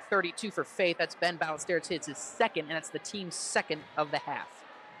against number 32 for Faith. That's Ben Ballesteros. Hits his second, and that's the team's second of the half.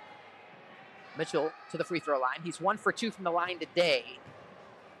 Mitchell to the free throw line. He's 1 for 2 from the line today.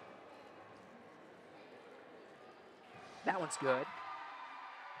 That one's good.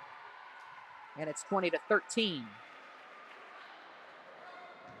 And it's 20-13.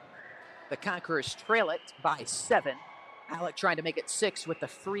 The Conquerors trail it by 7. Alec trying to make it 6 with the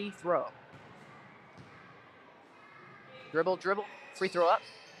free throw. Dribble, free throw up.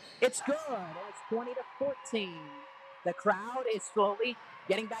 It's good, and it's 20-14. The crowd is slowly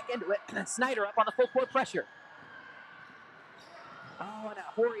getting back into it. Snyder up on the full court pressure. Oh, and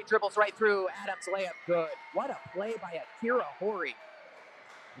Hori dribbles right through. Adams layup, good. What a play by Akira Hori.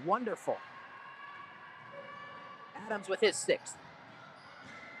 Wonderful. Adams with his 6th.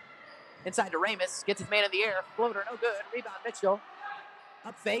 Inside to Ramus, gets his man in the air. Floater, no good. Rebound, Mitchell.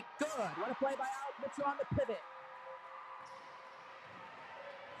 Up fake, good. What a play by Alec Mitchell on the pivot.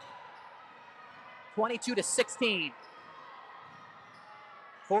 22-16.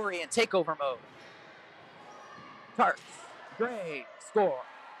 Hori in takeover mode. Tarks, Gray, score.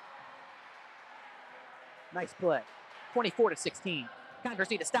 Nice play. 24-16. Conquerors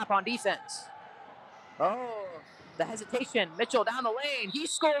need to stop on defense. Oh, the hesitation. Mitchell down the lane. He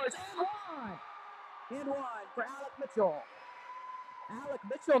scores and one for Alec Mitchell. Alec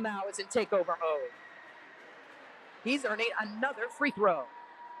Mitchell now is in takeover mode. He's earning another free throw.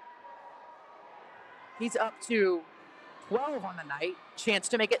 He's up to 12 on the night. Chance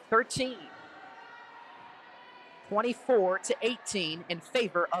to make it 13. 24-18 in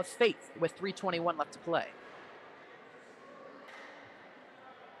favor of Faith with 3:21 left to play.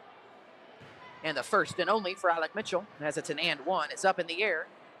 And the first and only for Alec Mitchell, as it's an and one, is up in the air.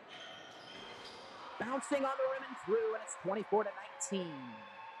 Bouncing on the rim and through, and it's 24-19.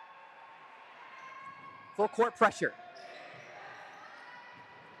 Full court pressure.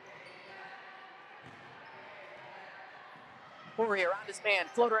 Hori around his man,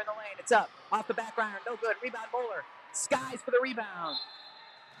 floater in the lane, it's up. Off the back iron, no good. Rebound Moeller. Skies for the rebound.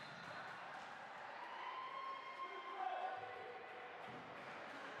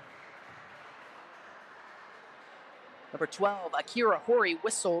 Number 12, Akira Hori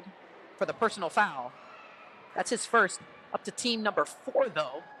whistled for the personal foul. That's his first, up to team number 4,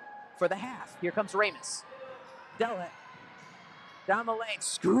 though, for the half. Here comes Ramus. Della Down the lane,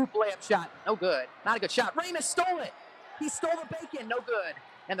 scoop layup shot. No good. Not a good shot. Ramus stole it. He stole the bacon. No good.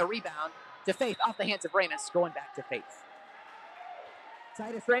 And the rebound to Faith off the hands of Ramus, going back to Faith.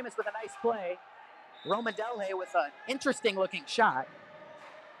 Titus Ramus with a nice play. Roman Delhay with an interesting looking shot.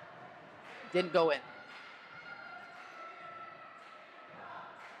 Didn't go in.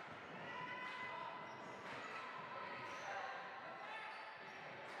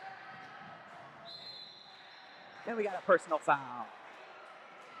 Then we got a personal foul.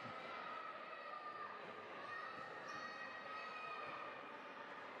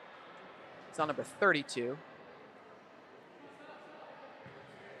 It's on number 32.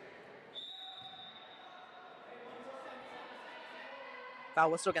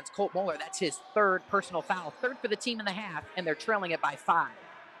 Foul whistle against Colt Moeller. That's his third personal foul. Third for the team in the half, and they're trailing it by 5.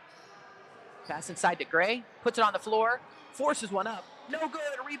 Pass inside to Gray. Puts it on the floor. Forces one up. No good.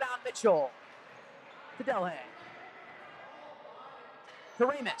 Rebound Mitchell. To Delhay. To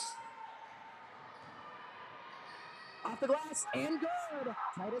Ramus. Off the glass and good.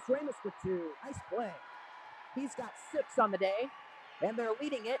 Titus Ramus with 2. Nice play. He's got 6 on the day, and they're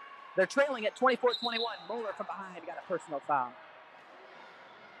leading it. They're trailing it 24-21. Moeller from behind got a personal foul.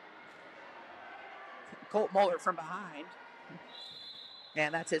 Colt Moeller from behind.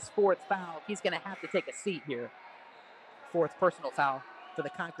 And that's his 4th foul. He's going to have to take a seat here. 4th personal foul for the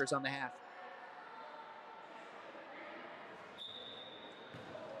Conquerors on the half.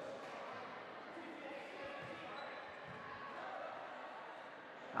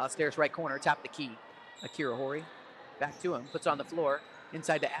 Stairs right corner, top of the key. Akira Hori. Back to him. Puts it on the floor.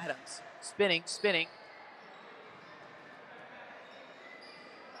 Inside to Adams. Spinning, spinning.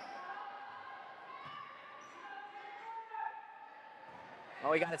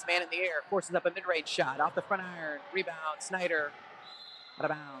 Oh, he got his man in the air. Forces up a mid-range shot. Off the front iron. Rebound. Snyder. Out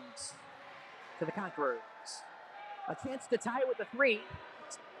of bounds. To the Conquerors. A chance to tie it with a 3.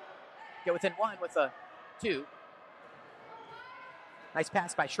 Get within 1 with a 2. Nice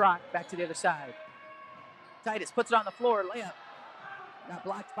pass by Schrock. Back to the other side. Titus puts it on the floor. Layup. Got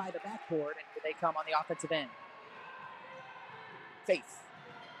blocked by the backboard, and here they come on the offensive end. Faith.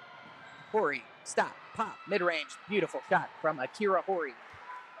 Hori. Stop. Pop. Mid-range. Beautiful shot from Akira Hori.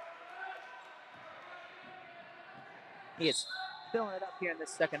 He is filling it up here in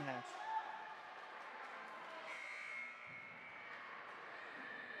this second half.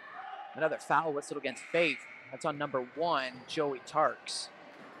 Another foul whistle against Faith. That's on number 1, Joey Tarks.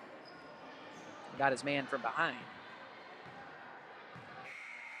 Got his man from behind.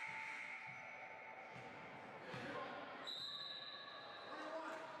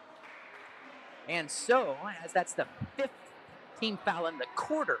 And so, as that's the 5th team foul in the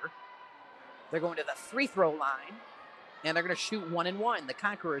quarter, they're going to the free throw line, and they're going to shoot 1 and 1. The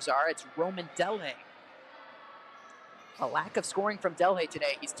Conquerors are. It's Roman Delhay. A lack of scoring from Delhay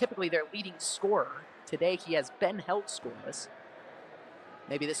today. He's typically their leading scorer. Today, he has been held scoreless.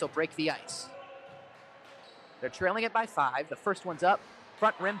 Maybe this will break the ice. They're trailing it by 5. The first one's up.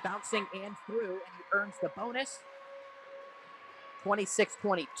 Front rim bouncing and through, and he earns the bonus.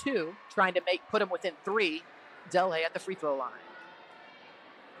 26-22, trying to put him within 3. Delhay at the free throw line.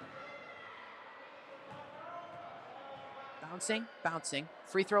 Bouncing, bouncing.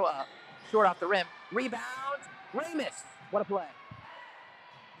 Free throw up. Short off the rim. Rebound. Ramus. What a play.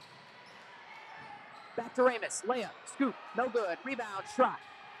 Back to Ramus. Layup. Scoop. No good. Rebound. Shot.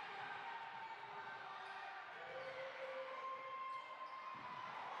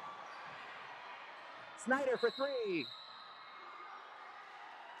 Snyder for 3.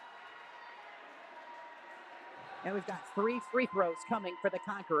 And we've got 3 free throws coming for the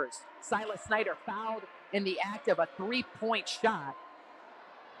Conquerors. Silas Snyder fouled in the act of a 3-point shot.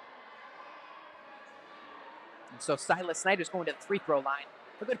 And so Silas Snyder's going to the free throw line.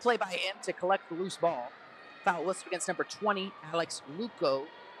 A good play by him to collect the loose ball. Foul listed against number 20, Alex Luco.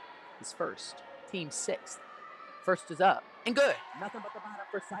 His first. Team 6th. First is up. And good. Nothing but the bottom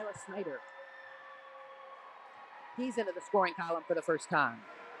for Silas Snyder. He's into the scoring column for the first time.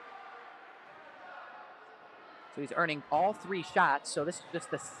 So he's earning all 3 shots. So this is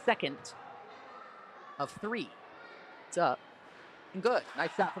just the second of 3. It's up. And good.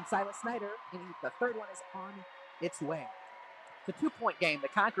 Nice shot from Silas Snyder. And the third one is on its way. It's a 2-point game. The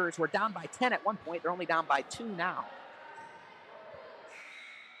Conquerors were down by 10 at one point. They're only down by 2 now.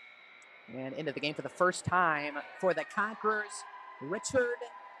 And into the game for the first time for the Conquerors, Richard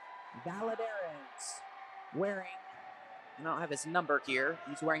Valadares. Wearing, I don't have his number here.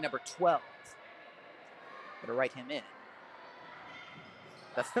 He's wearing number 12. Gotta write him in.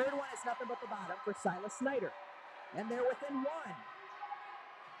 The third one is nothing but the bottom for Silas Snyder. And they're within 1.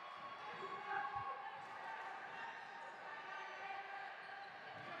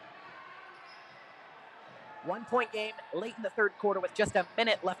 1-point game late in the third quarter with just a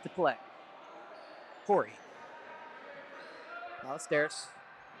minute left to play. Corey. Downstairs.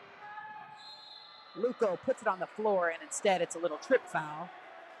 Luco puts it on the floor, and instead it's a little trip foul.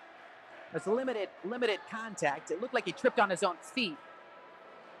 There's limited contact. It looked like he tripped on his own feet,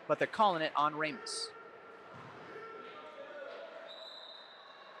 but they're calling it on Ramis.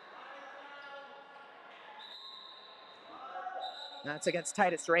 That's against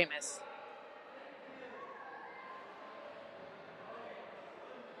Titus Ramis.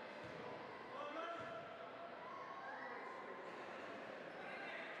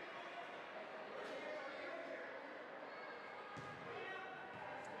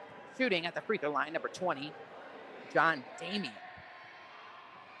 Shooting at the free throw line, number 20, John Damian.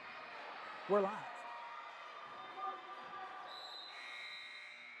 We're live.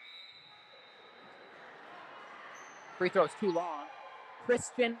 Free throw's too long.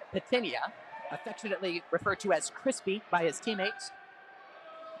 Christian Patinia, affectionately referred to as Crispy by his teammates,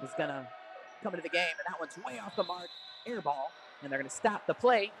 is going to come into the game, and that one's way off the mark. Air ball, and they're going to stop the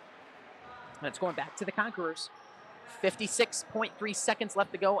play, and it's going back to the Conquerors. 56.3 seconds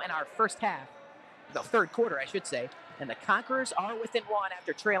left to go in our first half. The third quarter, I should say. And the Conquerors are within one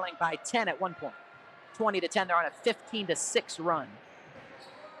after trailing by 10 at one point. 20-10, they're on a 15-6 run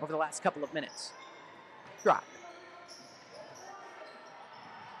over the last couple of minutes. Drop.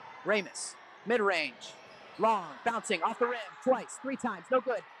 Ramis, mid-range, long, bouncing off the rim twice, 3 times, no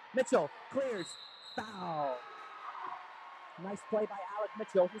good. Mitchell clears, foul. Nice play by Alec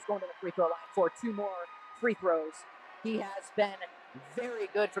Mitchell. He's going to the free throw line for 2 more free throws. He has been very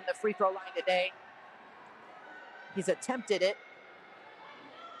good from the free throw line today. He's attempted it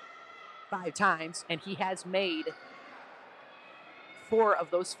 5 times, and he has made 4 of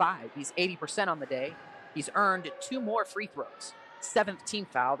those 5. He's 80% on the day. He's earned 2 more free throws. 7th team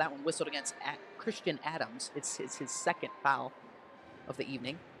foul. That one whistled against Christian Adams. It's his second foul of the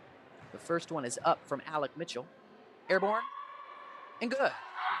evening. The first one is up from Alec Mitchell. Airborne and good.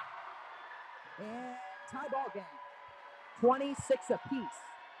 And tie ball game. 26 apiece.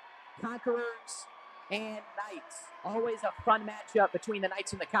 Conquerors and Knights. Always a fun matchup between the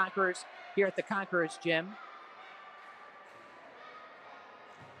Knights and the Conquerors here at the Conquerors Gym.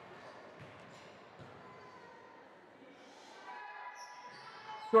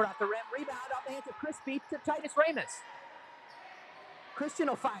 Short off the rim, rebound off the hands of Crispy to Titus Ramis. Christian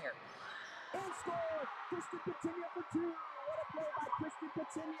will fire. And score! Christian Patinia for 2. What a play by Christian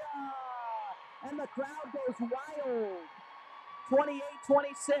Patinia! And the crowd goes wild.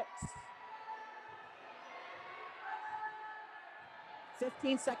 28-26.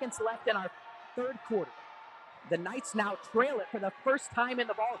 15 seconds left in our third quarter. The Knights now trail it for the first time in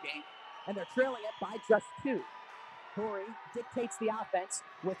the ballgame, and they're trailing it by just 2. Corey dictates the offense.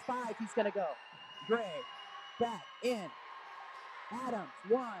 With 5, he's going to go. Gray, back, in. Adams,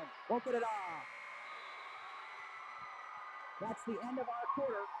 1, won't get it off. That's the end of our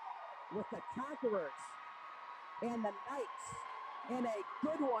quarter with the Conquerors and the Knights in a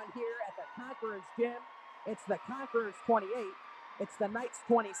good one here at the Conquerors Gym. It's the Conquerors 28. It's the Knights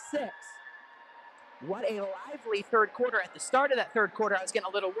 26. What a lively third quarter. At the start of that third quarter, I was getting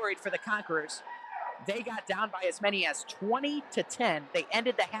a little worried for the Conquerors. They got down by as many as 20-10. They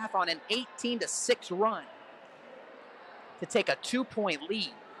ended the half on an 18-6 run to take a 2-point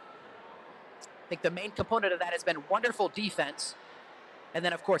lead. I think the main component of that has been wonderful defense. And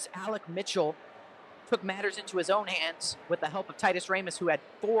then, of course, Alec Mitchell took matters into his own hands with the help of Titus Ramis, who had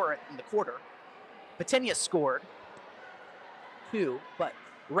 4 in the quarter. Patinia scored 2, but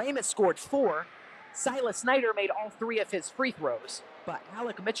Ramis scored 4. Silas Snyder made all 3 of his free throws, but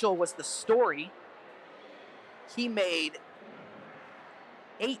Alec Mitchell was the story. He made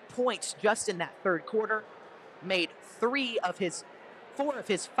 8 points just in that third quarter, made 4 of his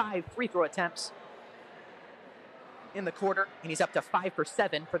 5 free throw attempts in the quarter, and he's up to 5 for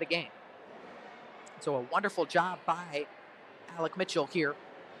 7 for the game. So a wonderful job by Alec Mitchell here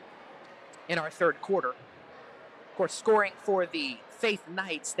in our third quarter. Of course, scoring for the Faith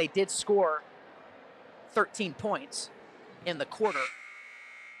Knights, they did score 13 points in the quarter,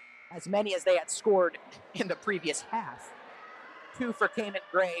 as many as they had scored in the previous half. 2 for Kamen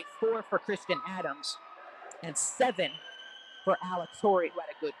Gray, 4 for Christian Adams, and 7 for Alex Horry, who had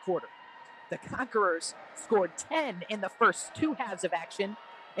a good quarter. The Conquerors scored 10 in the first 2 halves of action,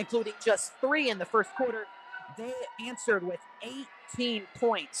 including just 3 in the first quarter. They answered with 18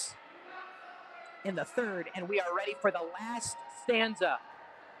 points in the third, and we are ready for the last stanza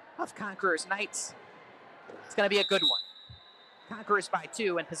of Conquerors Knights. It's going to be a good one. Conquerors by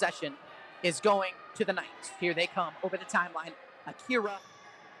 2, and possession is going to the Knights. Here they come over the timeline. Akira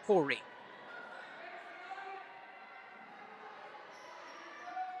Horry.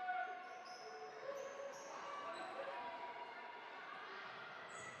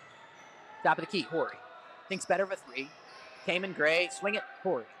 Top of the key, Horry. Thinks better of a three. Cayman Gray, swing it,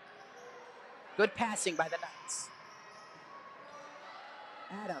 Horry. Good passing by the Knights.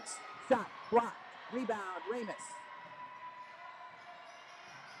 Adams, shot, blocked, rebound, Ramus.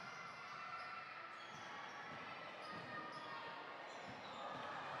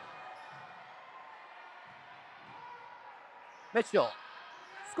 Mitchell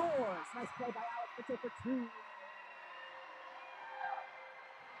scores. Nice play by Alex Mitchell for two.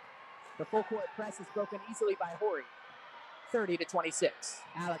 The full court press is broken easily by Horry. 30-26.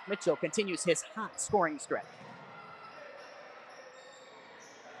 Alec Mitchell continues his hot scoring stretch.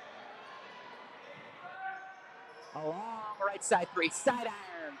 A long right side three, side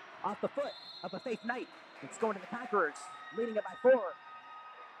iron, off the foot of a Faith Knight. It's going to the Conquerors, leading it by 4.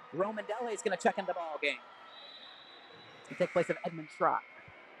 Roman Delhay is going to check in the ball game. It's going to take place of Edmund Schrock.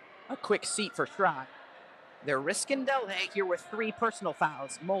 A quick seat for Schrock. They're risking Delhay here with 3 personal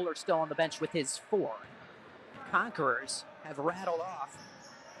fouls. Moeller still on the bench with his 4. Conquerors have rattled off.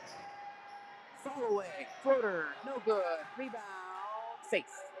 Fall away, floater, no good, rebound, Faith.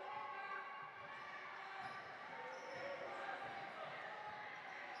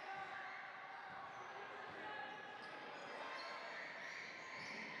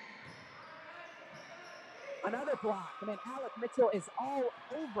 Another block. I mean, Alec Mitchell is all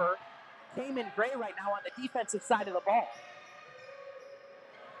over Cayman Gray right now on the defensive side of the ball.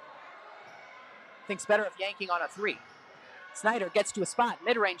 Thinks better of yanking on a 3. Snyder gets to a spot.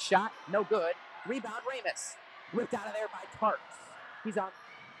 Mid-range shot. No good. Rebound, Ramus. Ripped out of there by Tarks. He's on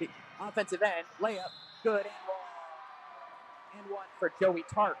the offensive end. Layup. Good and one for Joey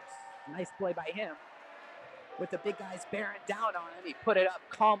Tarks. Nice play by him. With the big guys bearing down on him, he put it up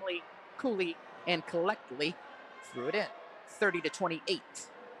calmly, coolly, and collectively threw it in. 30-28.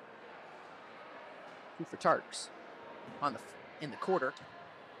 2 for Tarks in the quarter.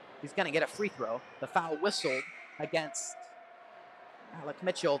 He's going to get a free throw. The foul whistled against Alec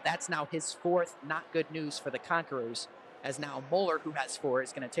Mitchell. That's now his 4th. Not good news for the Conquerors, as now Moeller, who has 4,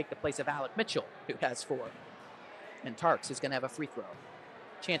 is going to take the place of Alec Mitchell, who has 4. And Tarks is going to have a free throw.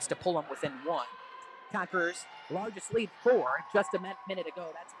 Chance to pull him within 1. Conquerors' largest lead, 4, just a minute ago.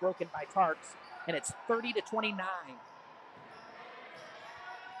 That's broken by Tarks, and it's 30-29.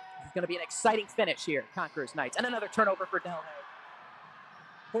 This is going to be an exciting finish here, Conquerors Knights. And another turnover for Delhay.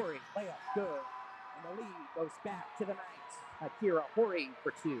 Horry, layup, good. And the lead goes back to the Knights. Akira Horry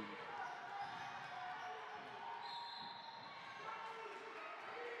for 2.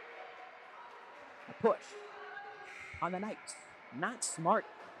 A push on the Knights. Not smart.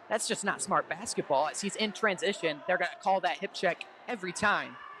 That's just not smart basketball. As he's in transition, they're going to call that hip check every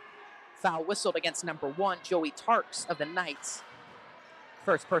time. Foul whistled against number 1, Joey Tarks of the Knights.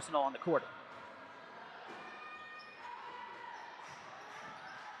 First personal on the quarter.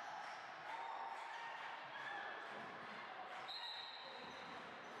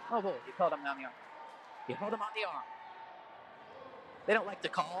 Oh boy, he held him on the arm. He held him on the arm. They don't like the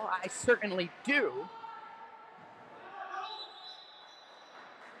call. I certainly do.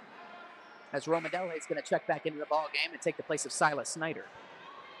 As Roman Delhay is going to check back into the ball game and take the place of Silas Snyder.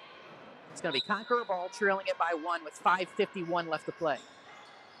 It's going to be Conqueror ball, trailing it by 1 with 5:51 left to play.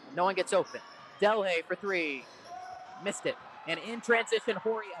 No one gets open. Delhay for 3. Missed it. And in transition,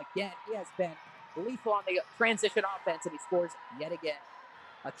 Horry again. He has been lethal on the transition offense, and he scores yet again.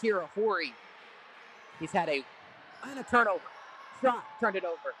 Akira Horry. He's had a turnover. Shot, turned it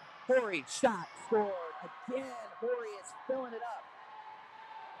over. Horry, shot, scored. Again, Horry is filling it up.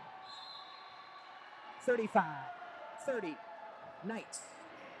 35-30. Knights.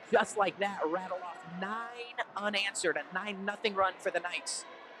 Just like that, rattle off 9 unanswered. A 9-0 run for the Knights.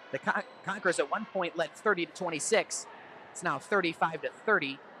 The Conquerors at one point led 30-26. It's now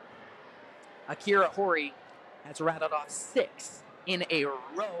 35-30. Akira Horry has rattled off 6 in a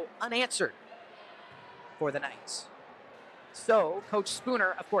row unanswered for the Knights. So, Coach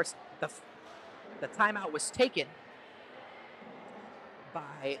Spooner, of course, the timeout was taken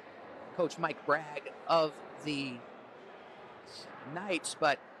by Coach Mike Bragg of the Knights,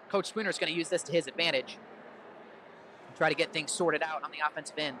 but Coach Spooner is going to use this to his advantage and try to get things sorted out on the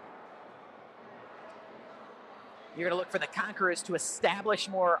offensive end. You're going to look for the Conquerors to establish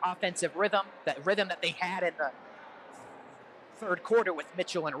more offensive rhythm, that rhythm that they had in the third quarter with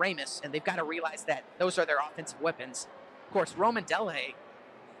Mitchell and Ramus, and they've got to realize that those are their offensive weapons. Of course, Roman Delhay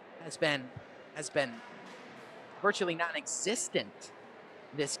has been virtually non-existent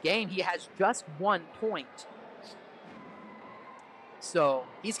this game. He has just 1 point. So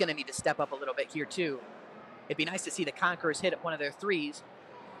he's going to need to step up a little bit here too. It'd be nice to see the Conquerors hit one of their threes.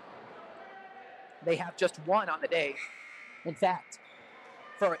 They have just 1 on the day. In fact,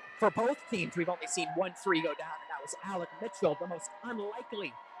 For both teams, we've only seen one three go down, and that was Alec Mitchell, the most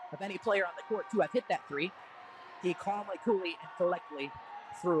unlikely of any player on the court to have hit that three. He calmly, coolly, and collectly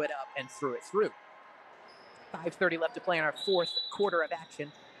threw it up and threw it through. 5:30 left to play in our fourth quarter of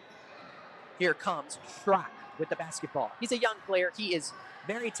action. Here comes Schrock with the basketball. He's a young player. He is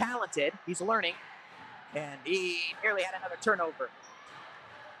very talented. He's learning, and he nearly had another turnover.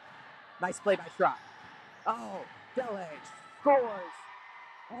 Nice play by Schrock. Oh, Delay scores.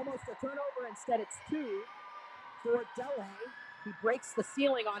 Almost a turnover. Instead, it's two for Delay. He breaks the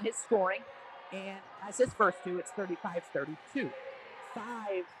ceiling on his scoring, and as his first two, it's 35-32.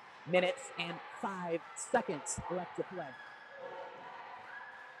 5 minutes and 5 seconds left to play.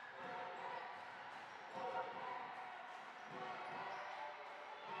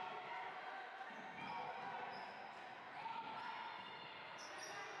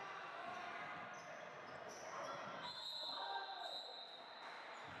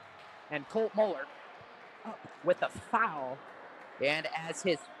 And Colt Moeller up with a foul. And as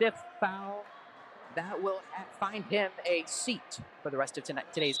his fifth foul, that will find him a seat for the rest of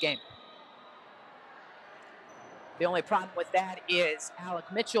today's game. The only problem with that is Alec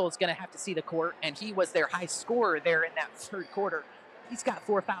Mitchell is going to have to see the court, and he was their high scorer there in that third quarter. He's got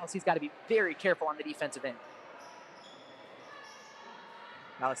 4 fouls. He's got to be very careful on the defensive end.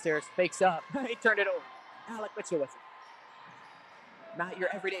 Alistair fakes up. He turned it over. Alec Mitchell with it. Not your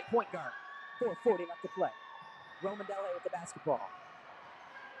everyday point guard. 4:40 left to play. Roman Delay with the basketball.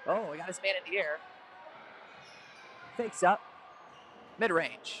 Oh, he got his man in the air. Fakes up.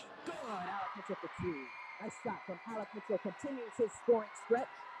 Mid-range. Good. Alec Mitchell for 2. Nice shot from Alec Mitchell. Continues his scoring stretch.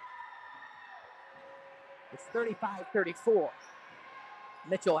 It's 35-34.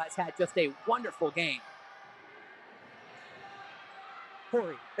 Mitchell has had just a wonderful game.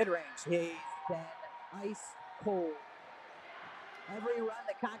 Horry, mid-range. He's been ice cold. Every run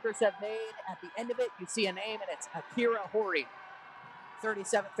the Conquerors have made, at the end of it, you see a name, and it's Akira Horry.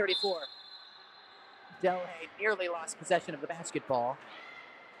 37-34. Delhay nearly lost possession of the basketball.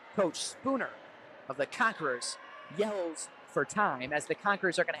 Coach Spooner of the Conquerors yells for time as the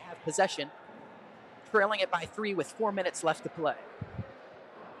Conquerors are going to have possession, trailing it by 3 with 4 minutes left to play.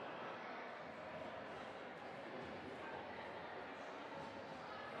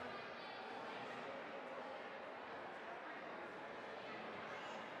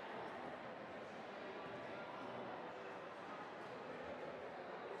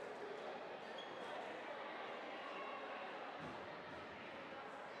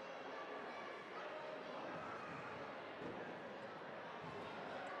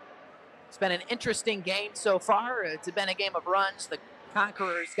 It's been an interesting game so far. It's been a game of runs. The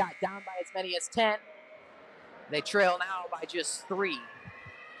Conquerors got down by as many as 10. They trail now by just 3.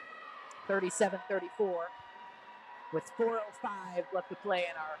 37-34 with 4:05 left to play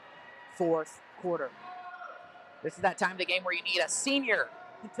in our fourth quarter. This is that time of the game where you need a senior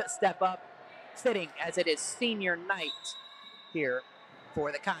to step up, fitting as it is senior night here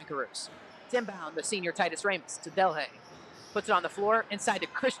for the Conquerors. It's inbound, the senior Titus Ramus to Delhay. Puts it on the floor, inside to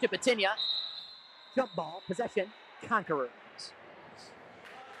Christian Patinia. Jump ball, possession, Conquerors.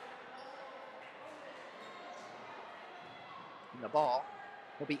 And the ball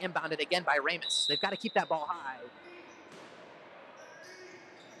will be inbounded again by Ramus. They've got to keep that ball high.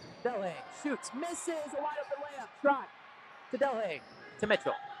 Delhay shoots, misses, a wide open layup. Shot to Delhay, to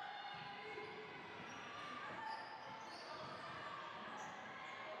Mitchell.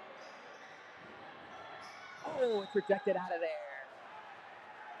 Oh, it's rejected out of there.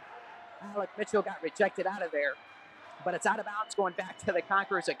 Alec Mitchell got rejected out of there, but it's out of bounds going back to the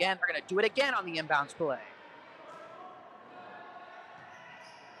Conquerors again. They're going to do it again on the inbounds play.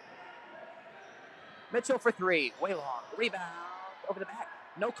 Mitchell for 3, way long. Rebound over the back,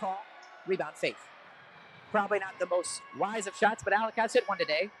 no call. Rebound Faith. Probably not the most wise of shots, but Alec has hit one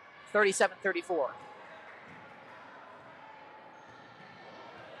today. 37-34.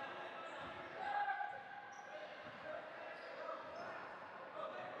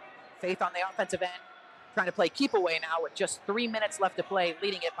 Faith on the offensive end, trying to play keep away now with just 3 minutes left to play,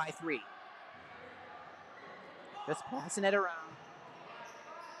 leading it by 3. Just passing it around.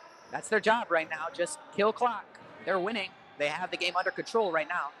 That's their job right now, just kill clock. They're winning. They have the game under control right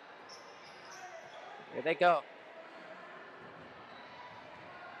now. Here they go.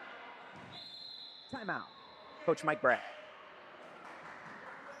 Timeout. Coach Mike Bragg.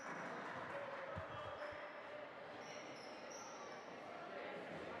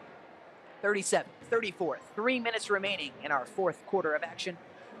 (37-34). 3 minutes remaining in our fourth quarter of action.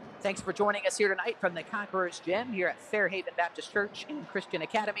 Thanks for joining us here tonight from the Conquerors Gym here at Fairhaven Baptist Church and Christian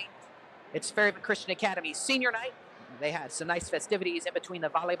Academy. It's Fairhaven Christian Academy Senior Night. They had some nice festivities in between the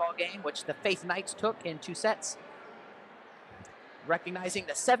volleyball game, which the Faith Knights took in 2 sets. Recognizing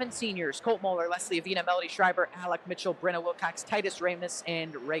the 7 seniors, Colt Moeller, Leslie Avina, Melody Schreiber, Alec Mitchell, Brenna Wilcox, Titus Ramus,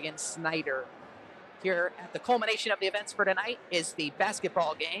 and Reagan Snyder. Here at the culmination of the events for tonight is the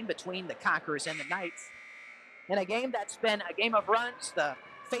basketball game between the Conquerors and the Knights. In a game that's been a game of runs, the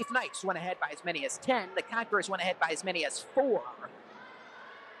Faith Knights went ahead by as many as 10. The Conquerors went ahead by as many as 4.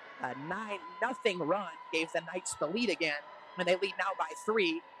 A 9-0 run gave the Knights the lead again, and they lead now by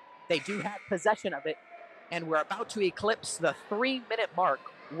 3. They do have possession of it, and we're about to eclipse the 3-minute mark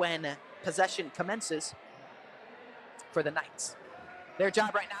when possession commences for the Knights. Their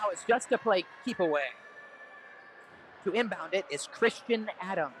job right now is just to play keep away. To inbound it is Christian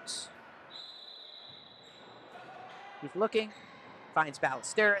Adams. He's looking, finds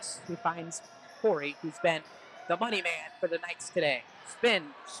Ballesteros, who finds Corey, who's been the money man for the Knights today. Spin,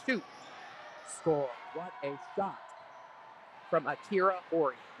 shoot, score. What a shot from Akira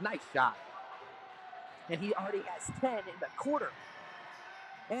Hori. Nice shot. And he already has 10 in the quarter.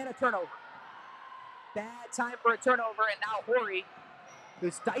 And a turnover. Bad time for a turnover, and now Hori,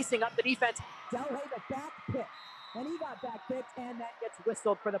 who's dicing up the defense. Delhay the back pick. And he got back picked, and that gets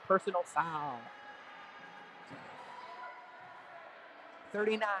whistled for the personal foul.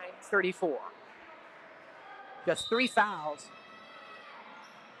 39-34. Just 3 fouls.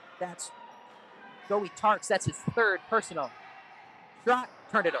 That's Joey Tarks. That's his 3rd personal. Shot,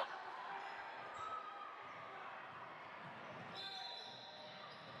 turned it over.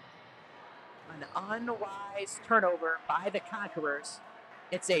 An unwise turnover by the Conquerors.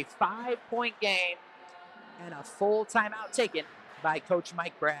 It's a 5-point game and a full timeout taken by Coach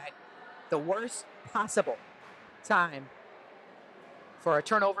Mike Bragg. The worst possible time for a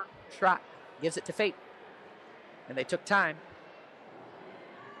turnover. Shot gives it to Fate. And they took time.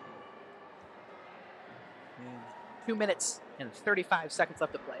 2 minutes and 35 seconds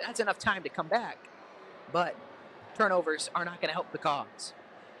left to play. That's enough time to come back. But turnovers are not going to help the cause.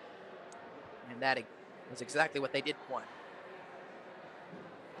 And that was exactly what they did want.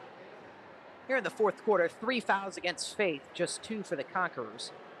 Here in the 4th quarter, 3 fouls against Faith, just 2 for the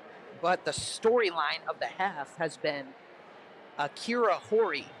Conquerors. But the storyline of the half has been Akira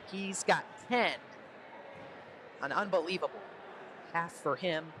Hori. He's got 10. An unbelievable half for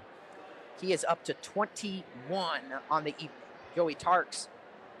him. He is up to 21 on the evening. Joey Tarks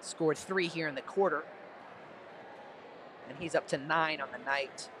scored 3 here in the quarter. And he's up to 9 on the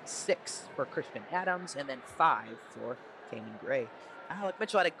night. 6 for Christian Adams, and then 5 for Kanan Gray. Alec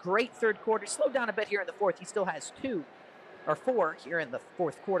Mitchell had a great 3rd quarter. Slowed down a bit here in the 4th. He still has 4 here in the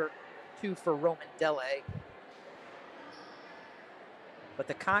 4th quarter. 2 for Roman Delay. But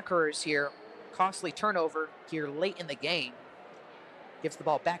the Conquerors here, costly turnover here late in the game, gives the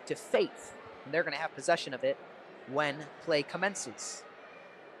ball back to Faith, and they're going to have possession of it when play commences.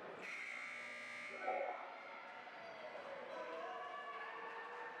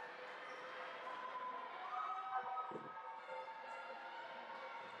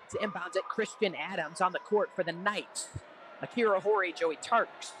 To inbounds it, Christian Adams on the court for the Knights. Akira Hori, Joey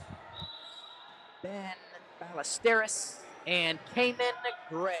Tarks, Ben Ballesteros, and Kanan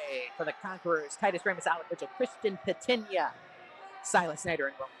Gray for the Conquerors. Titus Ramus, Alec Mitchell, Christian Petinia, Silas Snyder,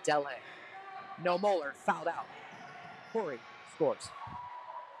 and Roman Delay. No Moeller fouled out. Hori scores.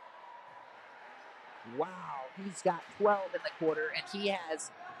 Wow, he's got 12 in the quarter, and he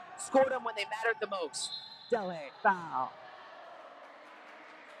has scored them when they mattered the most. Delay, foul.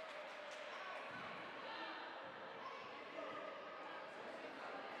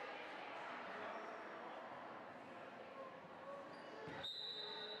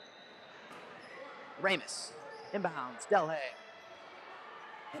 Ramus, inbounds, Delhay.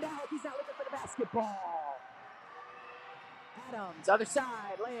 And out, he's not looking for the basketball. Adams, other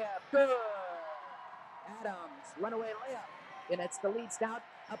side, layup, good. Adams, runaway layup. And it's the lead down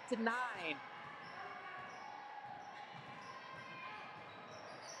up to 9.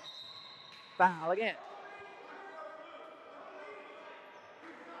 Foul again.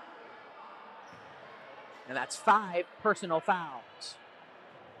 And that's 5 personal fouls.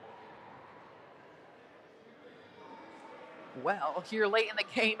 Well, here late in the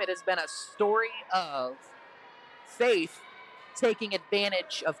game, it has been a story of Faith taking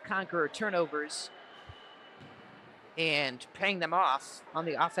advantage of Conqueror turnovers and paying them off on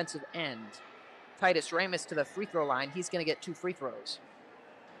the offensive end. Titus Ramus to the free throw line. He's going to get 2 free throws.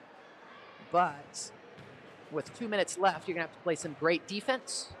 But with 2 minutes left, you're going to have to play some great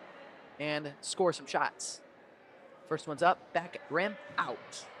defense and score some shots. First one's up, back at rim,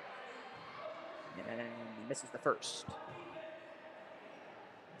 out. And he misses the first.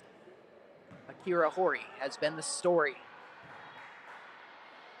 Akira Hori has been the story.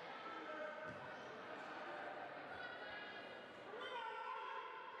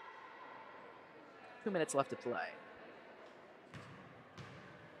 Two minutes left to play.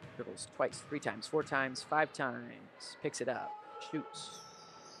 Dribbles twice, 3 times, 4 times, 5 times. Picks it up, shoots,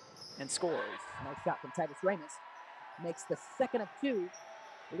 and scores. Nice shot from Titus Ramus. Makes the second of 2.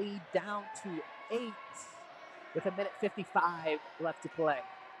 Lead down to 8 with 1:55 left to play.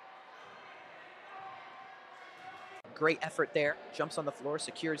 Great effort there. Jumps on the floor,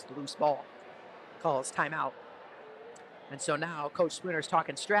 secures the loose ball. Calls timeout. And so now Coach Spooner's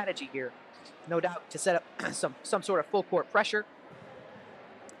talking strategy here. No doubt to set up some sort of full court pressure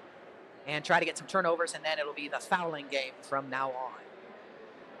and try to get some turnovers, and then it'll be the fouling game from now on.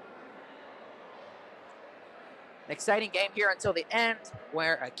 An exciting game here until the end,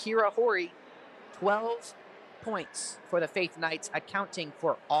 where Akira Hori, 12 points for the Faith Knights, accounting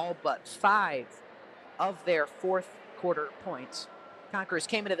for all but 5 of their fourth quarter points. Conquerors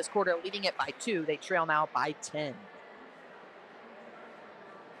came into this quarter leading it by 2. They trail now by 10.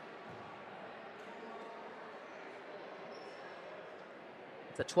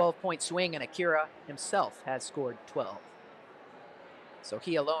 It's a 12-point swing, and Akira himself has scored 12. So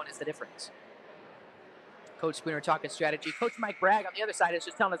he alone is the difference. Coach Spooner talking strategy. Coach Mike Bragg on the other side is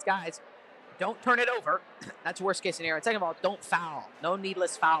just telling his guys, don't turn it over. That's worst case scenario. And second of all, don't foul. No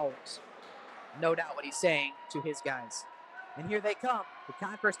needless fouls. No doubt what he's saying to his guys. And here they come. The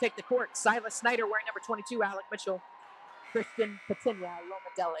Conquerors take the court. Silas Snyder wearing number 22, Alec Mitchell, Christian Patinia,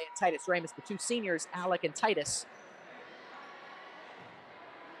 Loma Dele, and Titus Ramus. The 2 seniors, Alec and Titus.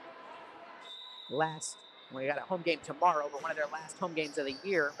 We got a home game tomorrow, but one of their last home games of the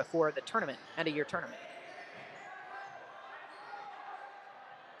year before the tournament, end-of-year tournament.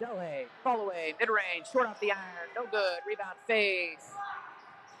 Dele, fall away, mid-range, short off the iron, no good, rebound Faith.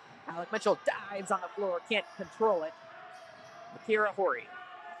 Alec Mitchell dives on the floor, can't control it. Akira Hori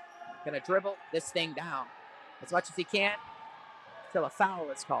gonna dribble this thing down as much as he can until a foul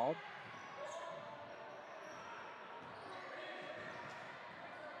is called.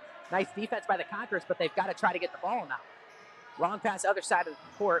 Nice defense by the Conquerors, but they've got to try to get the ball now. Long pass other side of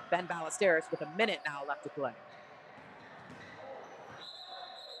the court, Ben Ballesteros with a minute now left to play.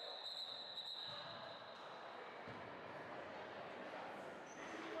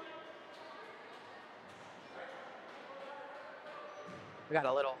 We got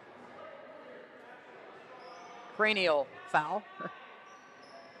a little cranial foul.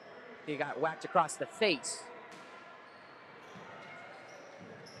 He got whacked across the face.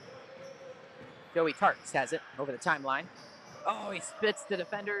 Joey Tarts has it over the timeline. Oh, he spits the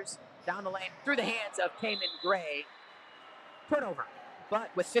defenders down the lane through the hands of Cayman Gray. Turnover. But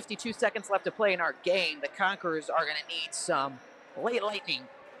with 52 seconds left to play in our game, the Conquerors are going to need some late lightning.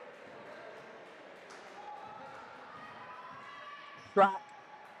 Shot.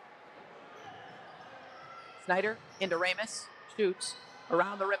 Snyder into Ramus. Shoots.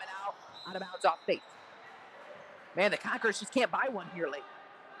 Around the rim and out of bounds off Faith. Man, the Conquerors just can't buy one here late.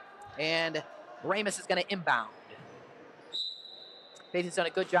 And Ramus is going to inbound. Faith has done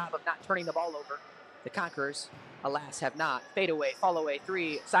a good job of not turning the ball over. The Conquerors, alas, have not. Fade away, fall away,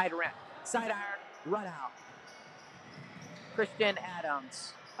 3, side iron, run out. Christian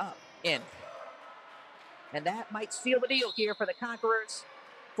Adams, up, in. And that might seal the deal here for the Conquerors.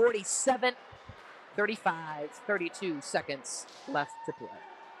 47, 35, 32 seconds left to play.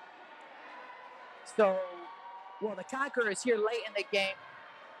 So, well, the Conquerors here late in the game.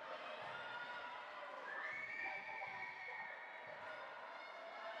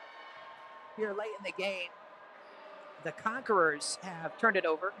 Here late in the game, the Conquerors have turned it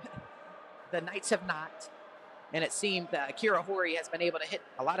over. The Knights have not. And it seemed that Akira Hori has been able to hit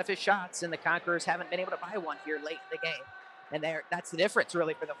a lot of his shots, and the Conquerors haven't been able to buy one here late in the game. And that's the difference,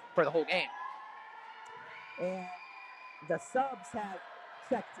 really, for the whole game. And the subs have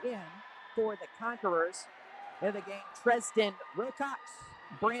checked in for the Conquerors in the game. Tresden Wilcox,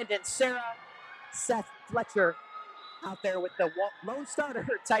 Brandon Serra, Seth Fletcher out there with the lone starter,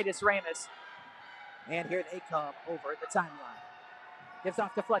 Titus Ramus. And here they come over the timeline. Gives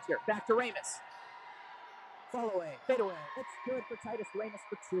off to Fletcher. Back to Ramus. Fall away. Fade away. It's good for Titus Ramus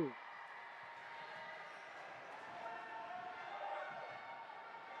for 2.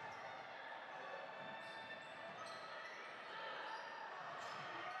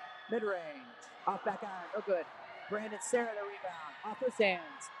 Mid-range. Off back iron. No good. Brandon Serra the rebound. Off his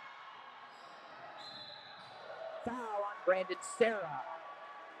hands. Foul on Brandon Serra.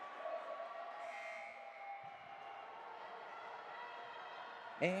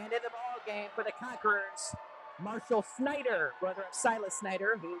 And in the ball game for the Conquerors, Marshall Snyder, brother of Silas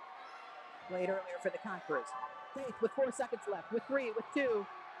Snyder, who Played earlier for the Conquerors. Faith with 4 seconds left, with 3, with 2,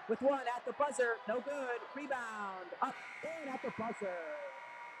 with 1 at the buzzer. No good. Rebound. Up, in at the buzzer.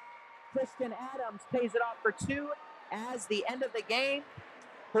 Christian Adams pays it off for 2 as the end of the game.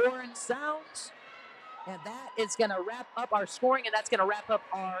 Horn sounds. And that is going to wrap up our scoring, and that's going to wrap up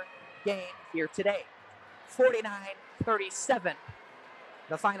our game here today. 49-37.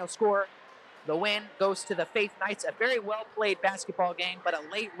 The final score. The win goes to the Faith Knights. A very well-played basketball game, but a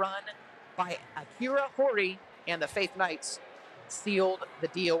late run by Akira Hori and the Faith Knights sealed the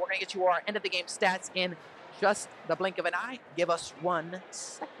deal. We're going to get you our end-of-the-game stats in just the blink of an eye. Give us 1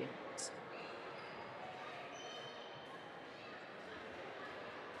 second.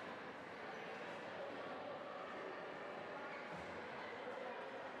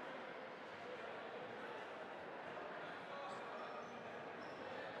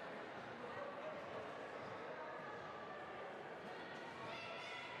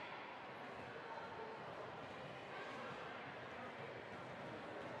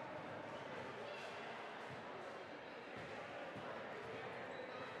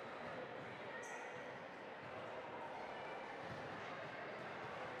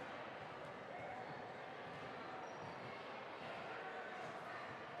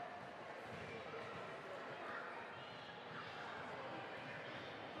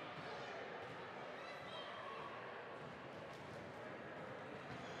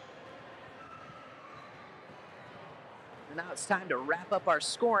 And now it's time to wrap up our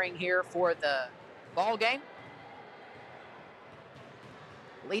scoring here for the ball game.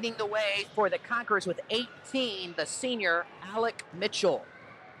 Leading the way for the Conquerors with 18, the senior Alec Mitchell.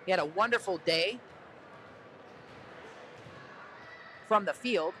 He had a wonderful day from the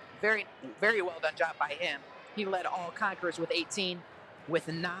field. Very, very well done job by him. He led all Conquerors with 18, with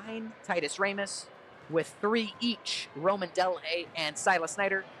 9, Titus Ramus, with 3 each, Roman Delahaye and Silas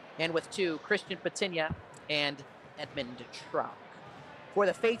Snyder, and with 2, Christian Patinia and Edmund Trout. For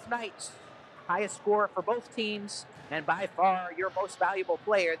the Faith Knights, highest score for both teams, and by far your most valuable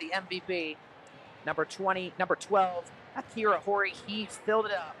player, the MVP, number 12, Akira Hori. He filled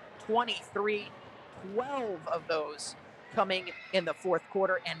it up, 23, 12 of those coming in the fourth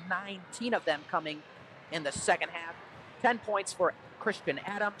quarter, and 19 of them coming in the second half. 10 points for Christian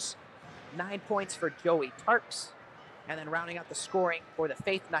Adams, 9 points for Joey Tarks, and then rounding out the scoring for the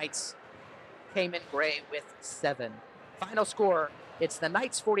Faith Knights, Cayman Gray with 7. Final score, it's the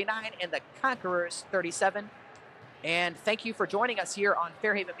Knights 49 and the Conquerors 37. And thank you for joining us here on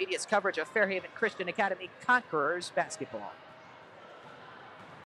Fairhaven Media's coverage of Fairhaven Christian Academy Conquerors basketball.